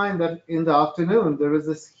 you'd find that in the afternoon, there is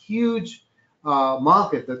this huge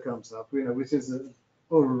market that comes up, which is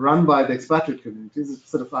run by the expatriate communities. It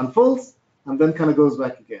sort of unfolds and then kind of goes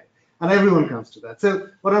back again. And everyone comes to that. So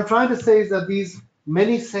what I'm trying to say is that these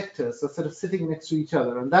many sectors are sort of sitting next to each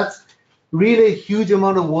other. And that's really a huge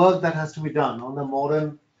amount of work that has to be done on the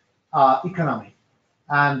modern economy.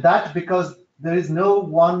 And that because there is no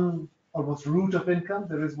one almost route of income.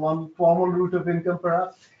 There is one formal route of income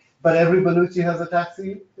perhaps. But every Baluchi has a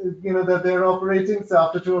taxi, that they're operating. So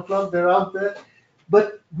after 2 o'clock, they're out there.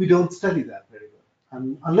 But we don't study that very well.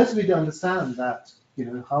 And unless we understand that,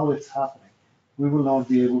 how it's happening, we will not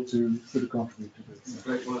be able to sort of contribute to this.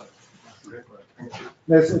 Great work. Great work. Thank you.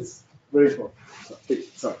 Yes, it's very cool.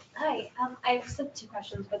 Sorry. Hi, I just have 2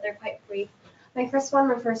 questions, but they're quite brief. My first one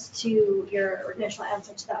refers to your initial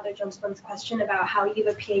answer to the other gentleman's question about how you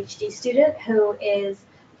have a PhD student who is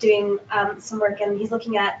doing some work, and he's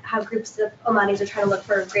looking at how groups of Omanis are trying to look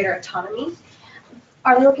for greater autonomy.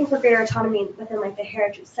 Are they looking for greater autonomy within like the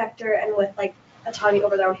heritage sector and with like autonomy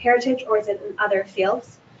over their own heritage, or is it in other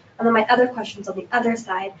fields? And then my other questions on the other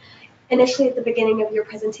side. Initially, at the beginning of your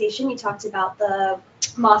presentation, you talked about the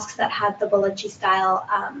mosques that had the Baluchi style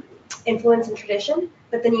influence and tradition,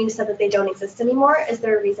 but then you said that they don't exist anymore. Is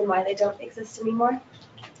there a reason why they don't exist anymore?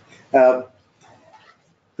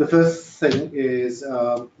 The first thing is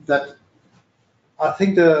that I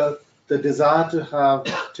think the desire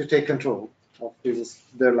to take control of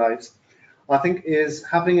their lives, I think, is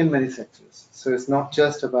happening in many sectors. So it's not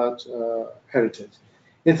just about heritage.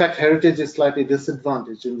 In fact, heritage is slightly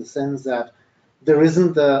disadvantaged in the sense that there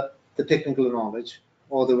isn't the technical knowledge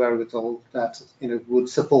or the wherewithal that would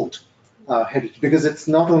support heritage, because it's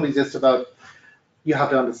not only just about, you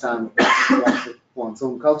have to understand one's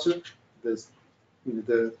own culture. There's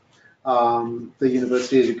the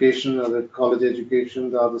university education or the college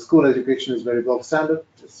education, the school education is very bog standard.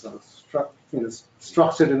 It's sort of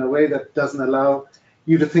structured in a way that doesn't allow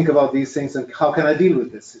you to think about these things and how can I deal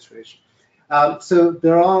with this situation. So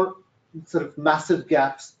there are sort of massive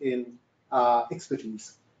gaps in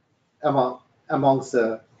expertise amongst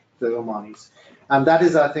the Omanis. And that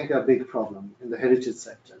is, I think, a big problem in the heritage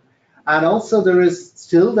sector. And also there is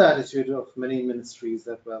still the attitude of many ministries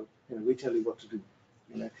that, well, we tell you what to do.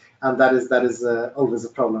 And that is always a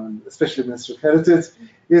problem, especially Ministry of Heritage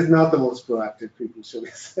is not the most proactive people, shall we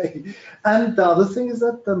say. And the other thing is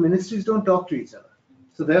that the ministries don't talk to each other.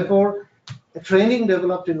 So therefore, a training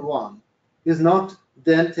developed in one is not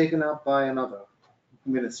then taken up by another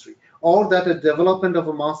ministry, or that a development of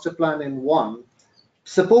a master plan in one,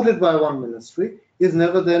 supported by one ministry, is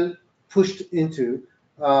never then pushed into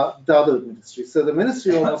the other ministry. So the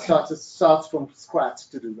ministry almost starts from scratch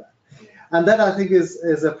to do that. And that, I think,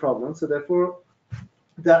 is a problem. So therefore,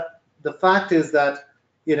 the fact is that,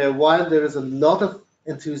 while there is a lot of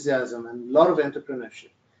enthusiasm and a lot of entrepreneurship,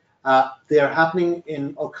 they are happening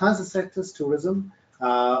in all kinds of sectors, tourism,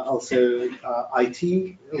 also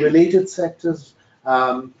IT-related sectors,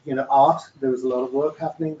 art, there was a lot of work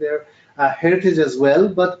happening there, heritage as well,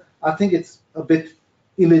 but I think it's a bit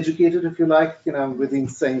ill-educated, if you like, within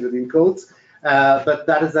quotes, but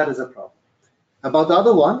that is a problem. About the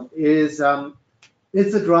other one is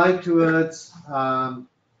it's a drive towards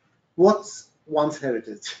what's one's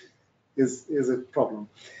heritage is a problem.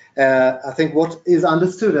 I think what is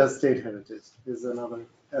understood as state heritage is another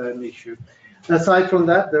issue. Aside from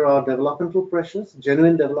that, there are developmental pressures,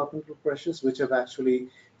 genuine developmental pressures, which have actually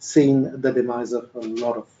seen the demise of a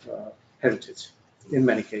lot of heritage in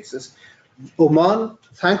many cases. Oman,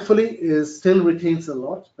 thankfully, still retains a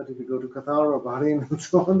lot, but if you go to Qatar or Bahrain and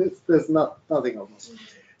so on, there's nothing almost.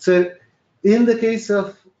 So in the case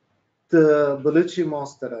of the Baluchi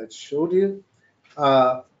mosque that I showed you,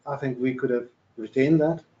 I think we could have retained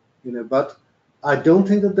that, but I don't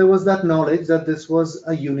think that there was that knowledge that this was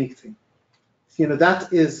a unique thing.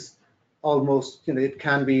 That is almost, it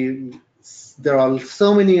can be, there are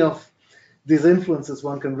so many of these influences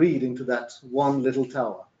one can read into that one little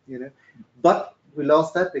tower, But we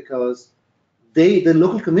lost that because the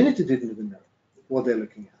local community didn't even know what they're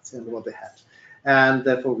looking at and what they had. And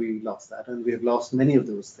therefore we lost that, and we have lost many of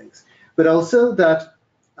those things. But also that,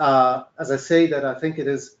 as I say, that I think it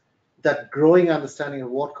is that growing understanding of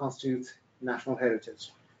what constitutes national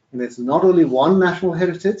heritage. And it's not only one national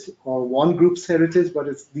heritage or one group's heritage, but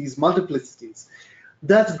it's these multiplicities.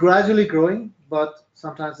 That's gradually growing, but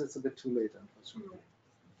sometimes it's a bit too late, unfortunately.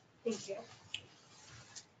 Thank you.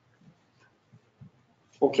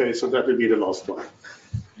 Okay, so that will be the last one.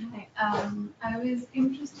 Hi, I was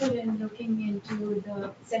interested in looking into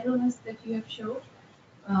the settlements that you have showed,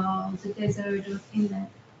 the desert or inland,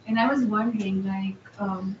 and I was wondering, like,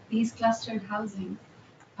 these clustered housing,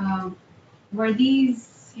 were these,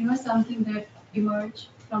 something that emerged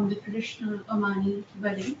from the traditional Omani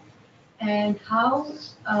dwelling, and how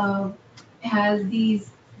has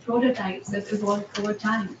these prototypes that evolved over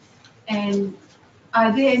time, and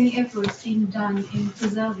are there any efforts being done in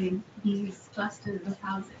preserving these clusters of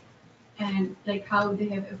housing? And like how they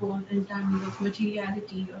have evolved in terms of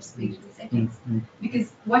materiality or spatial settings.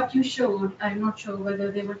 Because what you showed, I'm not sure whether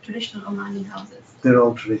they were traditional Omani houses. They're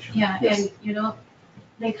all traditional. Yeah, yes. and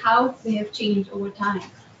like how they have changed over time.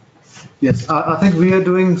 Yes, I think we are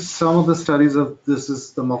doing some of the studies of this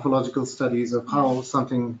is the morphological studies of how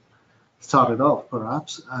something started off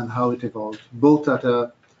perhaps and how it evolved, both at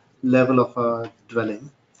a level of a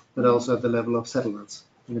dwelling, but also at the level of settlements,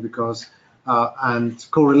 because and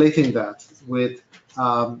correlating that with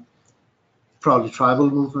probably tribal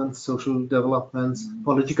movements, social developments,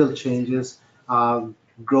 political changes,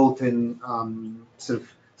 growth in sort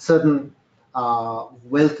of certain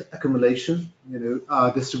wealth accumulation,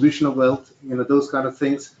 distribution of wealth, those kind of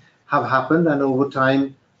things have happened, and over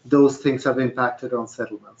time, those things have impacted on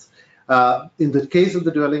settlements. In the case of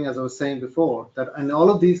the dwelling, as I was saying before, that in all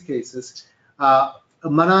of these cases,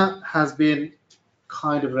 Mana has been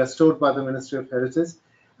kind of restored by the Ministry of Heritage,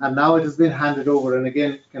 and now it has been handed over. And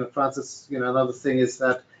again, Francis, another thing is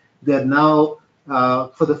that they're now,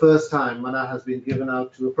 for the first time, Mana has been given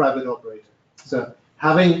out to a private operator. So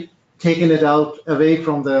having taken it out away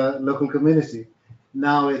from the local community,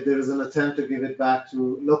 now there is an attempt to give it back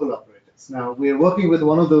to local operators. Now we are working with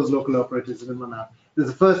one of those local operators in Mana. This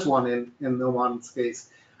is the first one in Oman's case,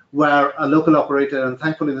 where a local operator, and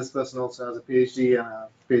thankfully this person also has a PhD and a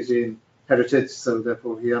PhD in heritage, so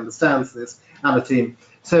therefore he understands this, and a team.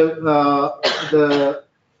 So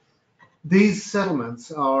these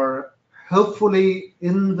settlements are hopefully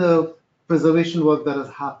in the preservation work that has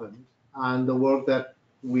happened and the work that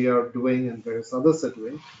we are doing and various others are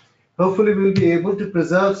doing, hopefully we'll be able to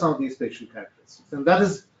preserve some of these spatial characteristics. And that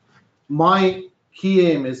is my key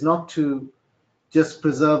aim, is not to just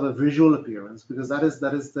preserve a visual appearance, because that is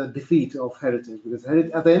the defeat of heritage, because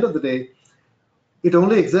at the end of the day, it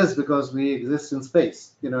only exists because we exist in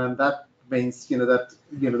space, and that means,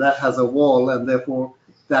 that has a wall, and therefore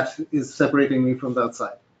that is separating me from the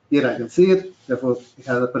outside. Yet I can see it, therefore it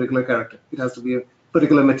has a particular character. It has to be a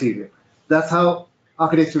particular material. That's how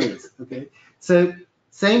architecture is, okay? So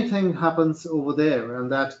same thing happens over there,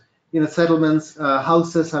 and that, settlements,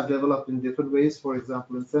 houses have developed in different ways. For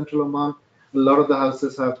example, in central Oman, a lot of the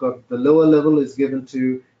houses have got, the lower level is given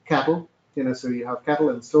to cattle, so you have cattle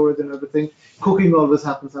and storage and everything. Cooking always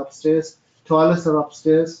happens upstairs. Toilets are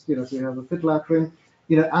upstairs, so you have a pit latrine,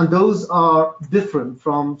 and those are different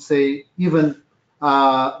from, say, even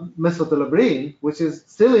Mesut El Abreen, which is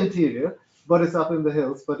still interior, but it's up in the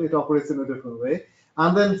hills, but it operates in a different way,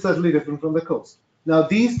 and then certainly different from the coast. Now,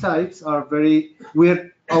 these types are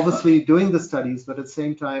we're obviously doing the studies, but at the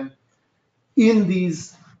same time, in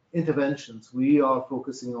these interventions we are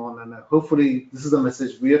focusing on, and hopefully this is a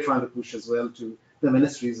message we are trying to push as well to the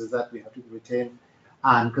ministries, is that we have to retain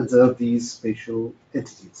and conserve these spatial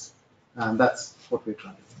entities, and that's what we're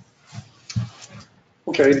trying to do.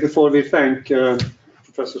 Okay, before we thank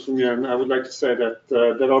Professor Soumyen, I would like to say that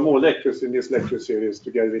there are more lectures in this lecture series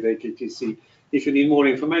together with AKTC. If you need more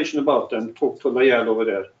information about them, talk to Layal over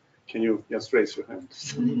there. Can you just raise your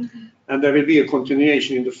hands? And there will be a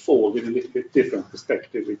continuation in the fall with a little bit different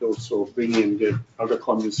perspective. We'd also bring in the Aga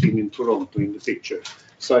Khan Museum in Toronto in the picture.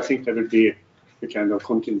 So I think there will be a kind of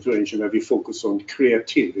continuation where we focus on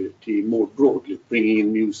creativity more broadly, bringing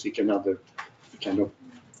in music and other kind of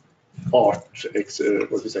art,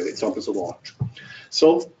 examples of art.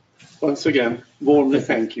 So once again, warmly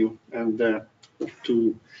thank you, and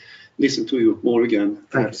to listen to you more again,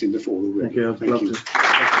 perhaps in the fall already. Thank you. Thank you.